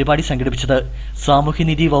ദിനത്തോടനുബന്ധിച്ചാണ് പരിപാടി സംഘടിപ്പിച്ചത്.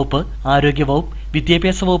 സാമൂഹ്യനീതി വകുപ്പ്, ആരോഗ്യ വകുപ്പ്,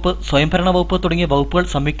 വിദ്യാഭ്യാസ വകുപ്പ്, സ്വയംഭരണ വകുപ്പ് തുടങ്ങിയ വകുപ്പുകൾ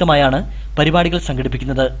സംയുക്തമായാണ് പരിപാടികൾ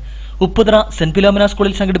സംഘടിപ്പിക്കുന്നത്. ഉപ്പുതറ സെന്റ് ഫിലോമിന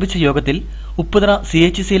സ്കൂളിൽ സംഘടിപ്പിച്ച യോഗത്തിൽ Upputhara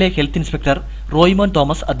CHCയിലെ health inspector Roymon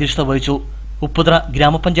Thomas അധ്യക്ഷത വഹിച്ചു. ഉപ്പുതറ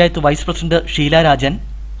ഗ്രാമപഞ്ചായത്ത് വൈസ് പ്രസിഡന്റ് ഷീല രാജൻ,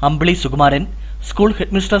 അമ്പിളി Sukumaran, school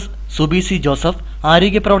headmistress Subi C. Joseph,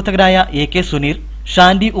 ആരോഗ്യ പ്രവർത്തകരായ AK. സുനീർ,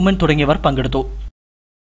 ഷാൻഡി ഉമ്മൻ തുടങ്ങിയവർ പങ്കെടുത്തു.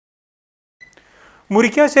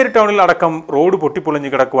 മുരിക്കാശ്ശേരി ടൗണിൽ അടക്കം റോഡ് പൊട്ടിപ്പൊളിഞ്ഞു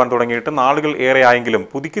കിടക്കുവാൻ തുടങ്ങിയിട്ട് നാളുകൾ ഏറെയായെങ്കിലും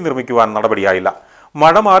പുതുക്കി നിർമ്മിക്കുവാൻ നടപടിയായില്ല.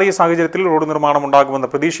 മഴ മാറിയ സാഹചര്യത്തിൽ റോഡ് നിർമ്മാണം ഉണ്ടാകുമെന്ന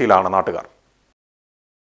പ്രതീക്ഷയിലാണ് നാട്ടുകാർ.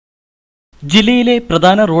 ജില്ലയിലെ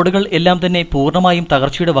പ്രധാന റോഡുകൾ എല്ലാം തന്നെ പൂർണ്ണമായും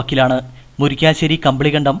തകർച്ചയുടെ വക്കിലാണ്. മുരിക്കാശ്ശേരി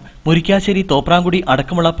കമ്പിളികണ്ടം, മുരിക്കാശ്ശേരി തോപ്രാങ്കുടി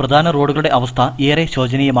അടക്കമുള്ള പ്രധാന റോഡുകളുടെ അവസ്ഥ ഏറെ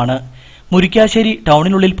ശോചനീയമാണ്. മുരിക്കാശ്ശേരി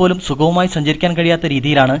ടൗണിനുള്ളിൽ പോലും സുഗമമായി സഞ്ചരിക്കാൻ കഴിയാത്ത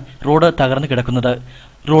രീതിയിലാണ് റോഡ് തകർന്നു കിടക്കുന്നത്.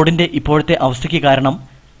 റോഡിന്റെ ഇപ്പോഴത്തെ അവസ്ഥയ്ക്ക് കാരണം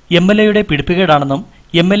MLAയുടെ പിടിപ്പുകേടാണെന്നും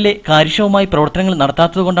MLA കാര്യക്ഷമമായി പ്രവർത്തനങ്ങൾ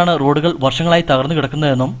നടത്താത്തതുകൊണ്ടാണ് റോഡുകൾ വർഷങ്ങളായി തകർന്നു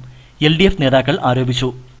കിടക്കുന്നതെന്നും LDF നേതാക്കൾ ആരോപിച്ചു.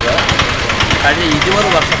 കഴിഞ്ഞ 20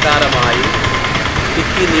 വർഷക്കാലമായി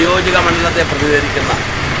ഇടുക്കി നിയോജക മണ്ഡലത്തെ പ്രതിനിധീകരിക്കുന്ന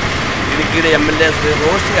ഇടുക്കിയുടെ MLA ശ്രീ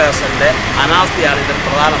റോഷി ഹസന്റെ അനാസ്ഥയാണ് ഇതിന്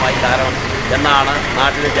പ്രധാനമായി കാരണം എന്നാണ്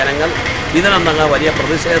നാട്ടിലെ ജനങ്ങൾ ഇതിനൊന്നങ്ങ് വലിയ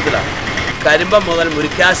പ്രതിഷേധത്തിലാണ്. കരിമ്പം മുതൽ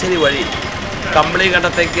മുരിക്കാശ്ശേരി വഴി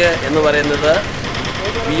കമ്പിളികണ്ടത്തേക്ക് എന്ന് പറയുന്നത്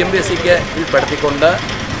BMBCക്ക് ഉൾപ്പെടുത്തിക്കൊണ്ട്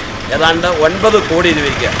ഏതാണ്ട് 9 കോടി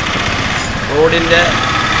രൂപയ്ക്ക് റോഡിൻ്റെ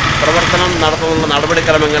പ്രവർത്തനം നടത്തുന്ന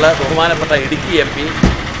നടപടിക്രമങ്ങൾ ബഹുമാനപ്പെട്ട ഇടുക്കി MP,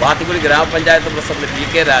 വാത്തിക്കുടി ഗ്രാമപഞ്ചായത്ത് പ്രസിഡന്റ്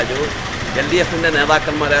PK രാജു, LDFിൻ്റെ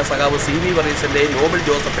നേതാക്കന്മാരായ സഖാവ് CV വർഗീസിൻ്റെയും നോബിൾ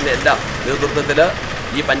ജോസഫിൻ്റെ എല്ലാം നേതൃത്വത്തിൽ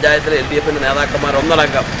ഈ പഞ്ചായത്തിലെ LDFിൻ്റെ നേതാക്കന്മാർ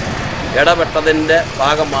ഒന്നടങ്കം ഇടപെട്ടതിന്റെ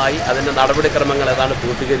ഭാഗമായി അതിന്റെ നടപടിക്രമങ്ങൾ ഏതാണ്ട്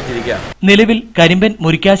പൂർത്തീകരിച്ചിരിക്കുകയാണ്. നിലവിൽ കരിമ്പൻ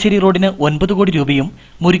മുരിക്കാശ്ശേരി റോഡിന് 9 കോടി രൂപയും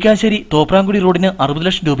മുരിക്കാശ്ശേരി തോപ്രാങ്കുടി റോഡിന് 60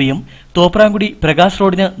 ലക്ഷം രൂപയും തോപ്രാങ്കുടി പ്രകാശ്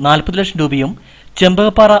റോഡിന് 40 ലക്ഷം രൂപയും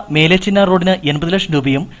ചെമ്പകപ്പാറ മേലേച്ചിന്നാർ റോഡിന് 80 ലക്ഷം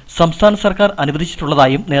രൂപയും സംസ്ഥാന സർക്കാർ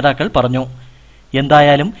അനുവദിച്ചിട്ടുള്ളതായും നേതാക്കൾ പറഞ്ഞു.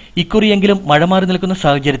 എന്തായാലും ഇക്കുറിയെങ്കിലും മഴ മാറി നിൽക്കുന്ന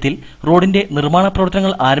സാഹചര്യത്തിൽ റോഡിന്റെ നിർമ്മാണ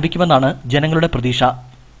പ്രവർത്തനങ്ങൾ ആരംഭിക്കുമെന്നാണ് ജനങ്ങളുടെ പ്രതീക്ഷ.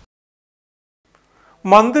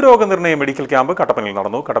 മന്ദരോഗ നിർണയ മെഡിക്കൽ ക്യാമ്പ് കട്ടപ്പനയിൽ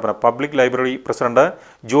നടന്നു. Kattappana public library president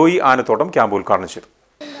Joy Anathottam camp ഉദ്ഘാടനം ചെയ്തു.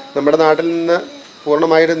 നമ്മുടെ നാട്ടിൽ നിന്ന്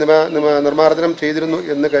പൂർണ്ണമായിട്ട് നിർമ്മാർജ്ജനം ചെയ്തിരുന്നു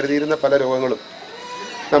എന്ന് കരുതിയിരുന്ന പല രോഗങ്ങളും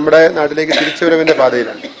നമ്മുടെ നാട്ടിലേക്ക് തിരിച്ചുവരവിൻ്റെ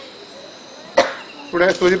പാതയിലാണ്. ഇവിടെ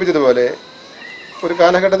സൂചിപ്പിച്ചതുപോലെ ഒരു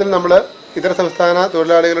കാലഘട്ടത്തിൽ നമ്മൾ ഇതര സംസ്ഥാന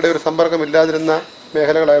തൊഴിലാളികളുടെ ഒരു സമ്പർക്കമില്ലാതിരുന്ന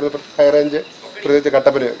മേഖലകളായിരുന്നു ഹൈറേഞ്ച്, പ്രത്യേകിച്ച്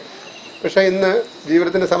കട്ടപ്പനയൊക്കെ. പക്ഷേ ഇന്ന്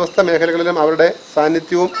ജീവിതത്തിൻ്റെ സമസ്ത മേഖലകളിലും അവരുടെ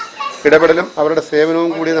സാന്നിധ്യവും ഇടപെടലും അവരുടെ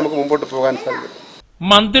സേവനവും കൂടി നമുക്ക് മുമ്പോട്ട് പോകാൻ സാധിക്കും.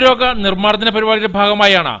 മന്ദരോഗ നിർമ്മാർജ്ജന പരിപാടിയുടെ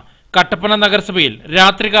ഭാഗമായാണ് കട്ടപ്പന നഗരസഭയിൽ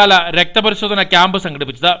രാത്രികാല രക്തപരിശോധന ക്യാമ്പ്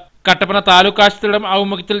സംഘടിപ്പിച്ചത്. കട്ടപ്പന താലൂക്ക് ആശുപത്രിയുടെ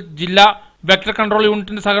ആഭിമുഖ്യത്തിൽ ജില്ലാ വെക്ടർ കൺട്രോൾ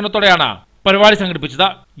യൂണിറ്റിന്റെ സഹകരണത്തോടെയാണ് പരിപാടി സംഘടിപ്പിച്ചത്.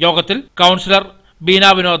 യോഗത്തിൽ councillor Beena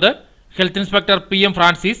Vinod, health inspector PM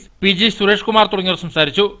Francis, PG Suresh Kumar തുടങ്ങിയവർ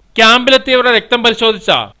സംസാരിച്ചു. ക്യാമ്പിലെത്തിയവരുടെ രക്തം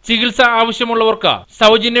പരിശോധിച്ച ചികിത്സ ആവശ്യമുള്ളവർക്ക്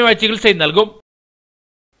സൗജന്യമായി ചികിത്സയും നൽകും.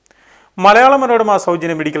 മലയാള മനോരമ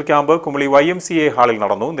സൗജന്യ മെഡിക്കൽ ക്യാമ്പ് കുമളി YMCA ഹാളിൽ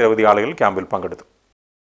നടന്നു. നിരവധി ആളുകൾ ക്യാമ്പിൽ പങ്കെടുത്തു.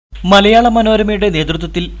 മലയാള മനോരമയുടെ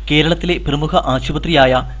നേതൃത്വത്തിൽ കേരളത്തിലെ പ്രമുഖ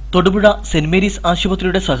ആശുപത്രിയായ തൊടുപുഴ സെന്റ് മേരീസ്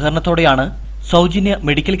ആശുപത്രിയുടെ സഹകരണത്തോടെയാണ് സൗജന്യ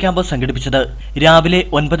മെഡിക്കൽ ക്യാമ്പ് സംഘടിപ്പിച്ചത്. രാവിലെ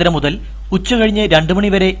 9:30 മുതൽ ഉച്ചകഴിഞ്ഞ് 2 മണി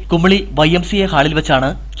വരെ കുമളി YMCA ഹാളിൽ വെച്ചാണ്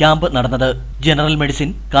ക്യാമ്പ് നടന്നത്. General medicine,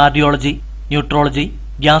 cardiology, ന്യൂട്രോളജി,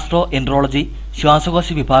 gastro enterology, ശ്വാസകോശ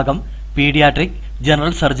വിഭാഗം, paediatric,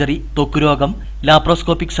 general surgery, ത്വക്കുരോഗം,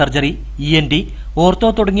 laparoscopic surgery, ENT,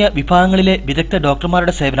 ortho തുടങ്ങിയ വിഭാഗങ്ങളിലെ വിദഗ്ധ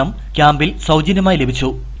ഡോക്ടർമാരുടെ സേവനം ക്യാമ്പിൽ സൗജന്യമായി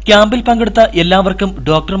ലഭിച്ചു. ക്യാമ്പിൽ പങ്കെടുത്ത എല്ലാവർക്കും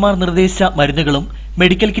ഡോക്ടർമാർ നിർദ്ദേശിച്ച മരുന്നുകളും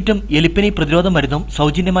മെഡിക്കൽ കിറ്റും എലിപ്പനി പ്രതിരോധ മരുന്നും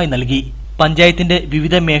സൗജന്യമായി നൽകി. പഞ്ചായത്തിന്റെ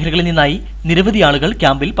വിവിധ മേഖലകളിൽ നിന്നായി നിരവധി ആളുകൾ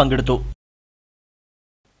ക്യാമ്പിൽ പങ്കെടുത്തു.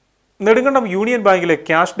 നെടുങ്കണ്ടം യൂണിയൻ ബാങ്കിലെ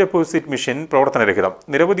ക്യാഷ് ഡെപ്പോസിറ്റ് മെഷീൻ പ്രവർത്തനരഹിതം.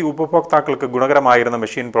 നിരവധി ഉപഭോക്താക്കൾക്ക് ഗുണകരമായിരുന്ന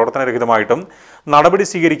മെഷീൻ പ്രവർത്തനരഹിതമായിട്ടും നടപടി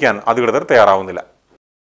സ്വീകരിക്കാൻ അധികൃതർ തയ്യാറാവുന്നില്ല.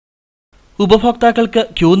 ഉപഭോക്താക്കൾക്ക്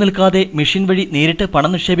ക്യൂ നിൽക്കാതെ മെഷീൻ വഴി നേരിട്ട്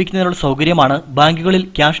പണം നിക്ഷേപിക്കുന്നതിനുള്ള സൗകര്യമാണ് ബാങ്കുകളിൽ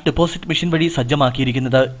ക്യാഷ് ഡെപ്പോസിറ്റ് മെഷീൻ വഴി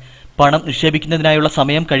സജ്ജമാക്കിയിരിക്കുന്നത്. പണം നിക്ഷേപിക്കുന്നതിനായുള്ള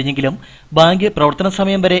സമയം കഴിഞ്ഞെങ്കിലും ബാങ്ക് പ്രവർത്തന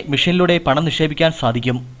സമയം വരെ മെഷീനിലൂടെ പണം നിക്ഷേപിക്കാൻ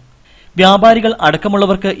സാധിക്കും. വ്യാപാരികൾ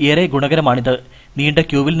അടക്കമുള്ളവർക്ക് ഏറെ ഗുണകരമാണിത്. നീണ്ട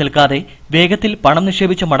ക്യൂവിൽ നിൽക്കാതെ വേഗത്തിൽ പണം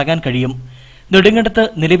നിക്ഷേപിച്ച് മടങ്ങാൻ കഴിയും. നെടുങ്കണ്ടത്ത്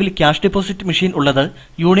നിലവിൽ ക്യാഷ് ഡെപ്പോസിറ്റ് മെഷീൻ ഉള്ളത്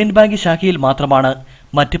യൂണിയൻ ബാങ്ക് ശാഖയിൽ മാത്രമാണ്.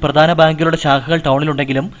 മറ്റ് പ്രധാന ബാങ്കുകളുടെ ശാഖകൾ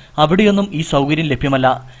ടൗണിലുണ്ടെങ്കിലും അവിടെയൊന്നും ഈ സൗകര്യം ലഭ്യമല്ല.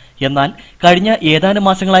 എന്നാൽ കഴിഞ്ഞ ഏതാനും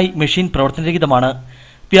മാസങ്ങളായി മെഷീൻ പ്രവർത്തനരഹിതമാണ്.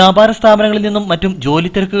 വ്യാപാര സ്ഥാപനങ്ങളിൽ നിന്നും മറ്റും ജോലി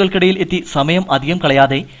തിരക്കുകൾക്കിടയിൽ എത്തി സമയം അധികം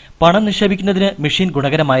കളയാതെ പണം നിക്ഷേപിക്കുന്നതിന് മെഷീൻ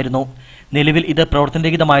ഗുണകരമായിരുന്നു. നിലവിൽ ഇത്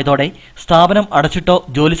പ്രവർത്തനരഹിതമായതോടെ സ്ഥാപനം അടച്ചിട്ടോ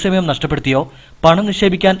ജോലി സമയം നഷ്ടപ്പെടുത്തിയോ പണം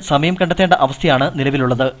നിക്ഷേപിക്കാൻ സമയം കണ്ടെത്തേണ്ട അവസ്ഥയാണ്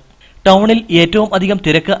നിലവിലുള്ളത്. ടൗണിൽ ഏറ്റവും അധികം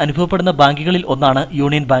തിരക്ക് അനുഭവപ്പെടുന്ന ബാങ്കുകളിൽ ഒന്നാണ്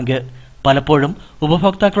യൂണിയൻ ബാങ്ക്. പലപ്പോഴും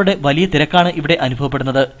ഉപഭോക്താക്കളുടെ വലിയ തിരക്കാണ് ഇവിടെ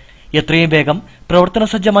അനുഭവപ്പെടുന്നത്. എത്രയും വേഗം പ്രവർത്തന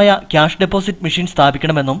സജ്ജമായ ക്യാഷ് ഡെപ്പോസിറ്റ് മെഷീൻ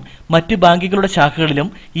സ്ഥാപിക്കണമെന്നും മറ്റ് ബാങ്കുകളുടെ ശാഖകളിലും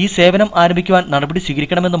ഈ സേവനം ആരംഭിക്കുവാൻ നടപടി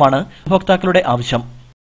സ്വീകരിക്കണമെന്നുമാണ് ഉപഭോക്താക്കളുടെ ആവശ്യം.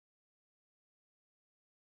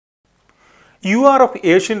 URF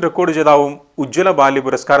ഏഷ്യൻ റെക്കോർഡ് ജേതാവും ഉജ്ജ്വല ബാല്യ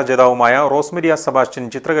പുരസ്കാര ജേതാവുമായ റോസ്മരിയ സെബാസ്റ്റ്യൻ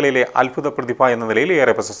ചിത്രകലയിലെ അത്ഭുത പ്രതിഭ എന്ന നിലയിൽ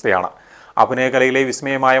ഏറെ പ്രശസ്തയാണ്. അഭിനയകലയിലെ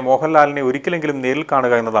വിസ്മയമായ മോഹൻലാലിനെ ഒരിക്കലെങ്കിലും നേരിൽ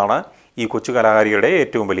കാണുക എന്നതാണ് ഈ കൊച്ചു കലാകാരിയുടെ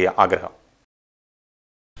ഏറ്റവും വലിയ ആഗ്രഹം.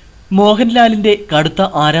 മോഹൻലാലിന്റെ കടുത്ത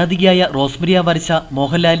ആരാധികയായ റോസ്മരിയ വരച്ച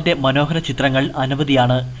മോഹൻലാലിന്റെ മനോഹര ചിത്രങ്ങൾ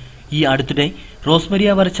അനവധിയാണ്. ഈ അടുത്തിടെ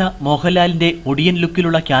റോസ്മരിയ വരച്ച മോഹൻലാലിന്റെ ഒടിയൻ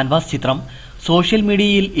ലുക്കിലുള്ള ക്യാൻവാസ് ചിത്രം സോഷ്യൽ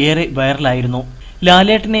മീഡിയയിൽ ഏറെ വൈറലായിരുന്നു.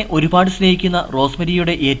 ലാലേട്ടനെ ഒരുപാട് സ്നേഹിക്കുന്ന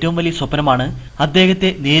റോസ്മരിയയുടെ ഏറ്റവും വലിയ സ്വപ്നമാണ് അദ്ദേഹത്തെ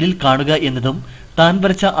നേരിൽ കാണുക എന്നതും താൻ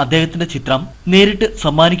വരച്ച അദ്ദേഹത്തിന്റെ ചിത്രം നേരിട്ട്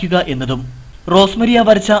സമ്മാനിക്കുക എന്നതും. റോസ്മരിയ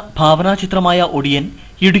വരച്ച ഭാവനാ ചിത്രമായ ഒടിയൻ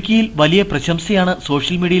ഇടുക്കിയിൽ വലിയ പ്രശംസയാണ്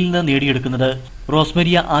സോഷ്യൽ മീഡിയയിൽ നിന്ന് നേടിയെടുക്കുന്നത്.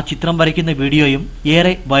 റോസ്മരിയ ആ ചിത്രം വരയ്ക്കുന്ന വീഡിയോയും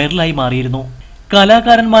ഏറെ വൈറലായി മാറിയിരുന്നു.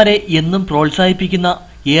 കലാകാരന്മാരെ എന്നും പ്രോത്സാഹിപ്പിക്കുന്ന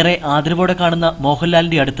ഏറെ ആദരവോടെ കാണുന്ന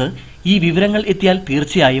മോഹൻലാലിന്റെ അടുത്ത് ഈ വിവരങ്ങൾ എത്തിയാൽ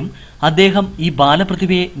തീർച്ചയായും അദ്ദേഹം ഈ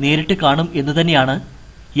ബാലപ്രതിഭയെ നേരിട്ട് കാണും എന്ന് തന്നെയാണ്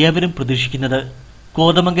ഏവരും പ്രതീക്ഷിക്കുന്നത്.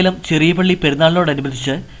 കോതമംഗലം ചെറിയപള്ളി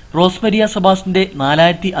പെരുന്നാളിനോടനുബന്ധിച്ച് റോസ്മരിയ സെബാസ്റ്റ്യന്റെ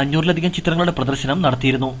 4500-ലധികം ചിത്രങ്ങളുടെ പ്രദർശനം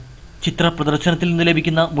നടത്തിയിരുന്നു. ചിത്ര പ്രദർശനത്തിൽ നിന്ന്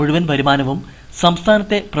ലഭിക്കുന്ന മുഴുവൻ വരുമാനവും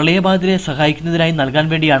സംസ്ഥാനത്തെ പ്രളയബാധിതരെ സഹായിക്കുന്നതിനായി നൽകാൻ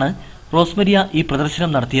വേണ്ടിയാണ് റോസ്മരിയ ഈ പ്രദർശനം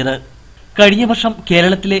നടത്തിയത്. കഴിഞ്ഞ വർഷം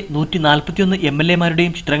കേരളത്തിലെ 141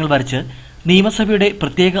 MLA-മാരുടെയും ചിത്രങ്ങൾ വരച്ച് നിയമസഭയുടെ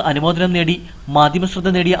പ്രത്യേക അനുമോദനം നേടി മാധ്യമശ്രദ്ധ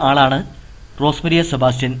നേടിയ ആളാണ് റോസ്മരിയ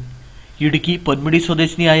സെബാസ്റ്റ്യൻ. ഇടുക്കി പൊന്മുടി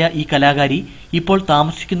സ്വദേശിനിയായ ഈ കലാകാരി ഇപ്പോൾ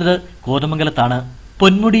താമസിക്കുന്നത് കോതമംഗലത്താണ്.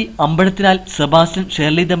 പൊന്മുടി അമ്പഴത്തിനാൽ സെബാസ്റ്റ്യൻ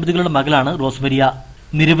ഷേർലി ദമ്പതികളുടെ മകളാണ് റോസ്മരിയ.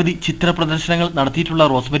 നിരവധി ചിത്ര പ്രദർശനങ്ങൾ നടത്തിയിട്ടുള്ള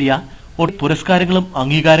റോസ്മരിയ പുരസ്കാരങ്ങളും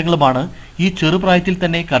അംഗീകാരങ്ങളുമാണ് ഈ ചെറുപ്രായത്തിൽ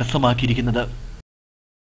തന്നെ കരസ്ഥമാക്കിയിരിക്കുന്നത്.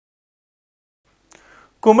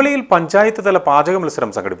 കുമളിയിൽ പഞ്ചായത്ത് തല പാചക മത്സരം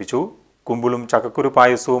സംഘടിപ്പിച്ചു. കുമ്പിളും ചക്കക്കുരു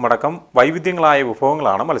പായസവും അടക്കം വൈവിധ്യങ്ങളായ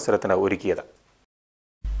വിഭവങ്ങളാണ് മത്സരത്തിന് ഒരുക്കിയത്.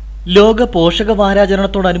 ലോക പോഷക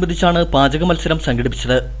വാരാചരണത്തോടനുബന്ധിച്ചാണ് പാചക മത്സരം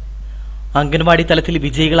സംഘടിപ്പിച്ചത്. അംഗൻവാടി തലത്തിൽ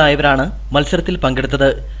വിജയികളായവരാണ് മത്സരത്തിൽ പങ്കെടുത്തത്.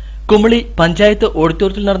 കുമളി പഞ്ചായത്ത്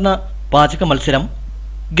ഓഡിറ്റോറിയത്തിൽ നടന്ന പാചക മത്സരം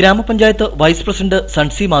ഗ്രാമപഞ്ചായത്ത് വൈസ് പ്രസിഡന്റ്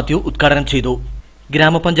സൺസി മാത്യു ഉദ്ഘാടനം ചെയ്തു.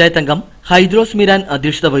 ഗ്രാമപഞ്ചായത്ത് അംഗം ഹൈദ്രോസ് മീരാൻ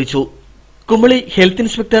അധ്യക്ഷത വഹിച്ചു. Kumily health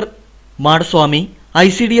inspector Madaswamy,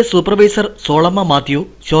 ICDS supervisor സോളമ്മ Mathew,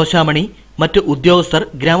 ശോശാമണി, മറ്റു ഉദ്യോഗസ്ഥർ,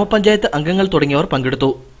 ഗ്രാമപഞ്ചായത്ത് അംഗങ്ങൾ തുടങ്ങിയവർ പങ്കെടുത്തു.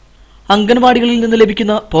 അംഗൻവാടികളിൽ നിന്ന്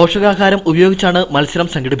ലഭിക്കുന്ന പോഷകാഹാരം ഉപയോഗിച്ചാണ് മത്സരം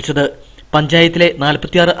സംഘടിപ്പിച്ചത്. പഞ്ചായത്തിലെ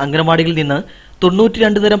 46 അംഗൻവാടികളിൽ നിന്ന്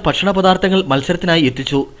 92 തരം ഭക്ഷണ പദാർത്ഥങ്ങൾ മത്സരത്തിനായി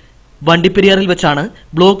എത്തിച്ചു. വണ്ടിപ്പെരിയാറിൽ വെച്ചാണ്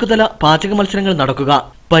ബ്ലോക്ക് തല പാചക മത്സരങ്ങൾ നടക്കുക.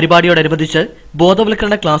 പരിപാടിയോടനുബന്ധിച്ച്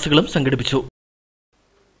ബോധവൽക്കരണ ക്ലാസുകളും സംഘടിപ്പിച്ചു.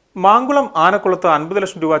 മാങ്കുളം ആനക്കുളത്ത് 50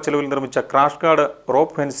 ലക്ഷം രൂപ ചെലവിൽ നിർമ്മിച്ച ക്രാഷ് ഗാർഡ്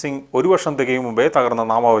റോപ്പ് ഫെൻസിംഗ് 1 വർഷം തികയും മുമ്പേ തകർന്ന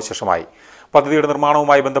നാമാവശേഷമായി. പദ്ധതിയുടെ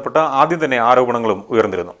നിർമ്മാണവുമായി ബന്ധപ്പെട്ട് ആദ്യം തന്നെ ആരോപണങ്ങളും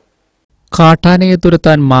ഉയർന്നിരുന്നു. കാട്ടാനയെ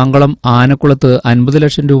തുരത്താൻ മാങ്കുളം ആനക്കുളത്ത് 50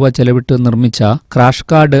 ലക്ഷം രൂപ ചെലവിട്ട് നിർമ്മിച്ച ക്രാഷ്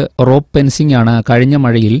ഗാർഡ് റോപ്പ് ഫെൻസിംഗ് ആണ് കഴിഞ്ഞ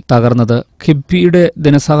മഴയിൽ തകർന്നത്. കിഫ്ബിയുടെ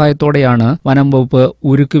ധനസഹായത്തോടെയാണ് വനം വകുപ്പ്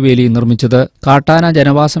ഉരുക്കുവേലി നിർമ്മിച്ചത്. കാട്ടാന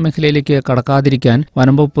ജനവാസ മേഖലയിലേക്ക് കടക്കാതിരിക്കാൻ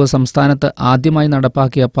വനം വകുപ്പ് സംസ്ഥാനത്ത് ആദ്യമായി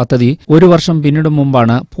നടപ്പാക്കിയ പദ്ധതി 1 വർഷം പിന്നിടും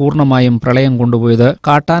മുമ്പാണ് പൂർണ്ണമായും പ്രളയം കൊണ്ടുപോയത്.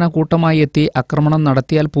 കാട്ടാന കൂട്ടമായി എത്തി ആക്രമണം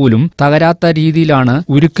നടത്തിയാൽ പോലും തകരാത്ത രീതിയിലാണ്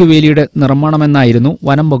ഉരുക്കുവേലിയുടെ നിർമ്മാണമെന്നായിരുന്നു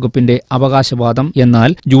വനം വകുപ്പിന്റെ അവകാശവാദം. എന്നാൽ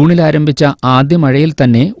ജൂണിൽ ആരംഭിച്ച ആദ്യ മഴയിൽ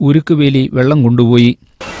തന്നെ ഉരുക്കുവേലി വെള്ളം കൊണ്ടുപോയി.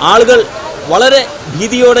 ആളുകൾ വളരെ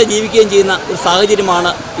ഭീതിയോടെ ജീവിക്കുകയും ചെയ്യുന്ന ഒരു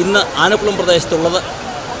സാഹചര്യമാണ് ഇന്ന് ആനക്കുളം പ്രദേശത്തുള്ളത്.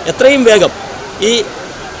 എത്രയും വേഗം ഈ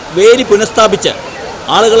വേലി പുനഃസ്ഥാപിച്ച്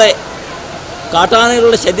ആളുകളെ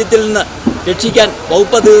കാട്ടാനകളുടെ ശല്യത്തിൽ നിന്ന് രക്ഷിക്കാൻ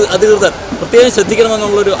വകുപ്പ് അധികൃതർ പ്രത്യേകം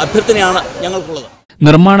ശ്രദ്ധിക്കണമെന്നുള്ളൊരു അഭ്യർത്ഥനയാണ് ഞങ്ങൾക്കുള്ളത്.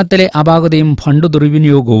 നിർമ്മാണത്തിലെ അപാകതയും ഫണ്ട്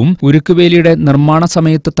ദുർവിനിയോഗവും ഉരുക്കുവേലിയുടെ നിർമ്മാണ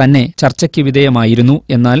സമയത്ത് തന്നെ ചർച്ചയ്ക്ക് വിധേയമായിരുന്നു.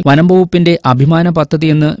 എന്നാൽ വനം വകുപ്പിന്റെ അഭിമാന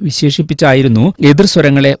പദ്ധതിയെന്ന് വിശേഷിപ്പിച്ചായിരുന്നു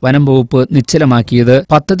എതിർസ്വരങ്ങളെ വനം വകുപ്പ് നിശ്ചലമാക്കിയത്.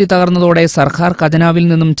 പദ്ധതി തകർന്നതോടെ സർക്കാർ ഖജനാവിൽ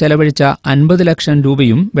നിന്നും ചെലവഴിച്ച 50 ലക്ഷം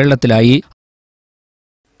രൂപയും വെള്ളത്തിലായി.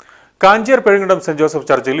 കാഞ്ചിയാർ പെഴുങ്കണ്ടം സെന്റ് ജോസഫ്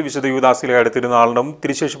ചർച്ചിൽ വിശുദ്ധ യൂദാസിലയുടെ തിരുനാളിനും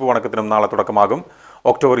തിരുശേഷിപ്പ് വണക്കത്തിനും നാളെ തുടക്കമാകും.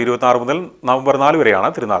 ഒക്ടോബർ 26 മുതൽ നവംബർ 4 വരെയാണ്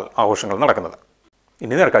തിരുനാൾ ആഘോഷങ്ങൾ നടക്കുന്നത്.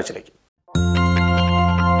 ഇനി നേർക്കാഴ്ചയിലേക്ക്.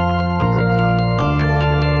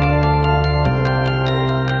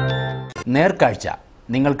 നേർക്കാഴ്ച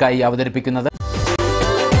നിങ്ങൾക്കായി അവതരിപ്പിക്കുന്നത്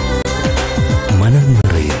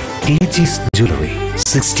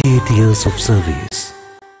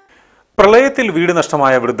പ്രളയത്തിൽ വീട്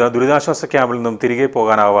നഷ്ടമായ വൃദ്ധ ദുരിതാശ്വാസ ക്യാമ്പിൽ നിന്നും തിരികെ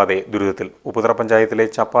പോകാനാവാതെ ദുരിതത്തിൽ. ഉപ്പുതറ പഞ്ചായത്തിലെ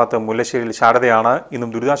ചപ്പാത്ത് മുല്ലശ്ശേരിയിൽ ശാരദയാണ് ഇന്നും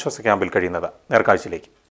ദുരിതാശ്വാസ ക്യാമ്പിൽ കഴിയുന്നത്. നേർക്കാഴ്ചയിലേക്ക്.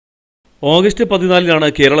 ഓഗസ്റ്റ്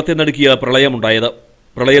 14 കേരളത്തെ നടുക്കിയ പ്രളയമുണ്ടായത്.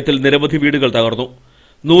 പ്രളയത്തിൽ നിരവധി വീടുകൾ തകർന്നു.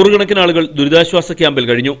 നൂറുകണക്കിന് ആളുകൾ ദുരിതാശ്വാസ ക്യാമ്പിൽ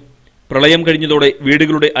കഴിഞ്ഞു. പ്രളയം കഴിഞ്ഞതോടെ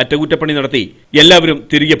വീടുകളുടെ അറ്റകുറ്റപ്പണി നടത്തി എല്ലാവരും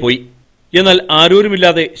തിരികെ പോയി. എന്നാൽ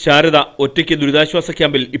ആരോരുമില്ലാതെ ശാരദ ഒറ്റയ്ക്ക് ദുരിതാശ്വാസ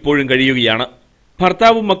ക്യാമ്പിൽ ഇപ്പോഴും കഴിയുകയാണ്.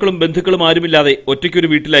 ഭർത്താവും മക്കളും ബന്ധുക്കളും ആരുമില്ലാതെ ഒറ്റയ്ക്കൊരു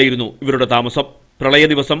വീട്ടിലായിരുന്നു ഇവരുടെ താമസം. പ്രളയ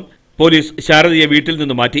ദിവസം പോലീസ് ശാരദയെ വീട്ടിൽ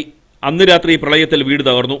നിന്ന് മാറ്റി. അന്ന് രാത്രി പ്രളയത്തിൽ വീട്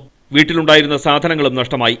തകർന്നു. വീട്ടിലുണ്ടായിരുന്ന സാധനങ്ങളും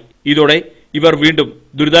നഷ്ടമായി. ഇതോടെ ഇവർ വീണ്ടും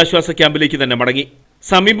ദുരിതാശ്വാസ ക്യാമ്പിലേക്ക് തന്നെ മടങ്ങി.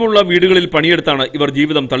 സമീപമുള്ള വീടുകളിൽ പണിയെടുത്താണ് ഇവർ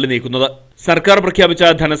ജീവിതം തള്ളി നീക്കുന്നത്. സർക്കാർ പ്രഖ്യാപിച്ച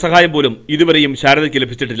ധനസഹായം പോലും ഇതുവരെയും ശാരദയ്ക്ക്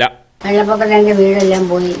ലഭിച്ചിട്ടില്ല. വെള്ളപ്പൊക്കത്തിൽ എൻ്റെ വീടെല്ലാം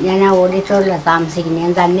പോയി. ഞാൻ ആ ഓഡിറ്റോറിയത്തിലാണ് താമസിക്കുന്നത്.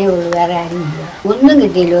 ഞാൻ തന്നെ ഉള്ളൂ, വേറെ ആരുമില്ല. ഒന്നും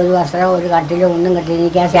കിട്ടിയില്ല. ഒരു വസ്ത്രമോ ഒരു കട്ടിലോ ഒന്നും കിട്ടിയില്ല.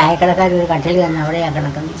 എനിക്ക് ആ ചായക്കടക്കാർ ഒരു കട്ടിൽ തന്നെ അവിടെയാണ്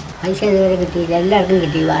കിടക്കുന്നത്. പൈസ ഇതുവരെ കിട്ടിയില്ല. എല്ലാവർക്കും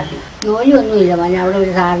കിട്ടി. ബാക്കി ജോലിയൊന്നുമില്ല. ഞാൻ അവിടെ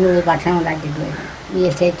ഒരു സാറിന് ഒരു ഭക്ഷണം ഉണ്ടാക്കിയിട്ട് വരും.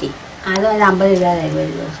 BSAT അത് ഒരു 50 രൂപ തരും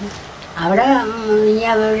ഒരു ദിവസം. അവിടെ ഇനി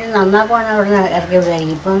അവർ നന്നാക്കുവാൻ അവിടെ നിന്ന് ഇറക്കി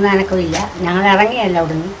വിടായിരിക്കും. ഇപ്പം ഒന്നും അനക്കമില്ല. ഞങ്ങൾ ഇറങ്ങിയല്ല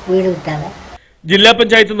അവിടുന്ന് വീട് വിട്ടാതെ. ജില്ലാ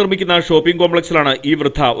പഞ്ചായത്ത് നിർമ്മിക്കുന്ന ഷോപ്പിംഗ് കോംപ്ലക്സിലാണ് ഈ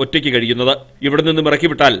വൃദ്ധ ഒറ്റയ്ക്ക് കഴിയുന്നത്. ഇവിടെ നിന്നും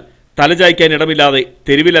ഇറക്കിവിട്ടാൽ തലചായ്ക്കാൻ ഇടമില്ലാതെ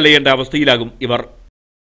തെരുവിലലയേണ്ട അവസ്ഥയിലാകും ഇവർ.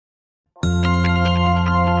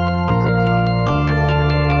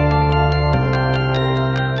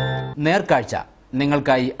 നേർക്കാഴ്ച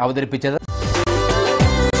നിങ്ങൾക്കായി അവതരിപ്പിച്ചത്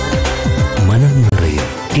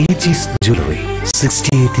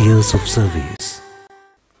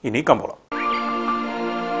ഇനി കമ്പോളം.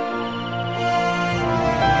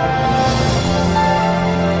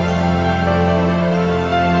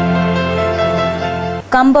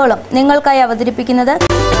 കമ്പോളം നിങ്ങൾക്കായി അവതരിപ്പിക്കുന്നത്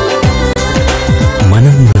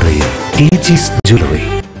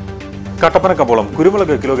കട്ടപ്പന കമ്പോളം.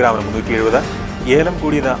 കുരുമുളക് കിലോഗ്രാമിന് 370, ഏലം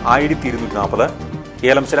കൂടിയത് 1240,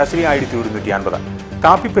 ഏലം ശരാശരി 1150,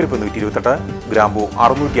 കാപ്പിപ്പരിപ്പ് 128, ഗ്രാമ്പൂ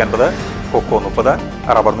 650, കൊക്കോ 30,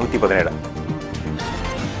 റബ്ബർ 117.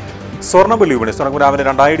 സ്വർണ്ണവെള്ളി വിപണി. സ്വർണ്ണഗ്രാമിന്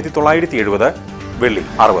 2970, വെള്ളി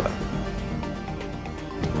 60.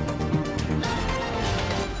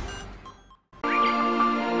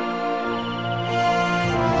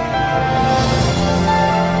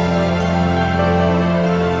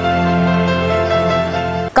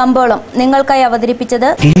 കമ്പോളം നിങ്ങൾക്കായി അവതരിപ്പിച്ചത്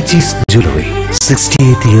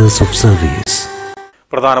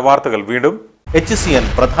പ്രധാന വാർത്തകൾ വീണ്ടും. HCN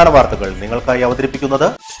പ്രധാന വാർത്തകൾ നിങ്ങൾക്കായി അവതരിപ്പിക്കുന്നത്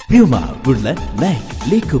Puma, വുഡ്ലൻഡ്, Nike,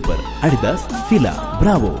 Lee Cooper, അഡിദാസ്, Fila,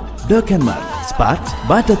 Bravo, ഡോക്കൻമാർ, Sparks,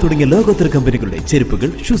 batta തുടങ്ങിയ ലോകോത്തര കമ്പനികളുടെ ചെരുപ്പുകൾ,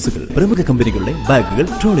 ഷൂസുകൾ, പ്രമുഖ കമ്പനികളുടെ ബാഗുകൾ,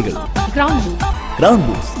 ട്രോളികൾ. Crown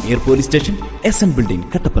booze near police station SN building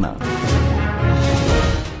Kattappana.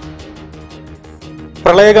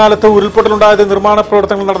 പ്രളയകാലത്ത് ഉരുൾപൊട്ടലുണ്ടായത് നിർമ്മാണ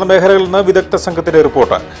പ്രവർത്തനങ്ങൾ നടന്ന മേഖലകളിൽ നിന്ന് വിദഗ്ധ സംഘത്തിന്റെ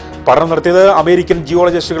റിപ്പോർട്ട്. പഠനം നടത്തിയത് അമേരിക്കൻ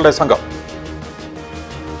ജിയോളജിസ്റ്റുകളുടെ സംഘം.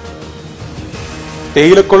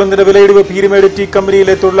 തേയിലക്കൊള്ളുന്നതിന്റെ വിലയിടിവ് പീരുമേട് ടീ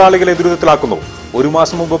കമ്പനിയിലെ തൊഴിലാളികളെ ദുരിതത്തിലാക്കുന്നു. ഒരു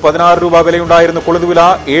മാസം മുമ്പ് 16 രൂപ വിലയുണ്ടായിരുന്ന കൊളുന്ത് വില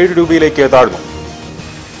 7 രൂപയിലേക്ക് താഴ്ന്നു.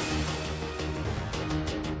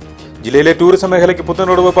 ജില്ലയിലെ ടൂറിസം മേഖലയ്ക്ക്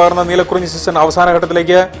പുത്തനുണർവ് പകർന്ന നീലക്കുറിഞ്ഞി സീസൺ അവസാന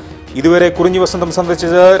ഘട്ടത്തിലേക്ക്. ഇതുവരെ കുറിഞ്ഞി വസന്തം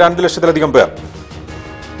സന്ദർശിച്ചത് 2 ലക്ഷത്തിലധികം പേർ.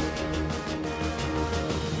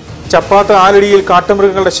 ചപ്പാത്ത് ആലടിയിൽ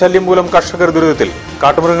കാട്ടുമൃഗങ്ങളുടെ ശല്യം മൂലം കർഷകർ ദുരിതത്തിൽ.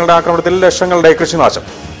 കാട്ടുമൃഗങ്ങളുടെ ആക്രമണത്തിൽ ലക്ഷങ്ങളുടെ കൃഷിനാശം.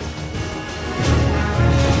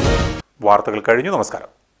 വാർത്തകൾ കഴിഞ്ഞു. നമസ്കാരം.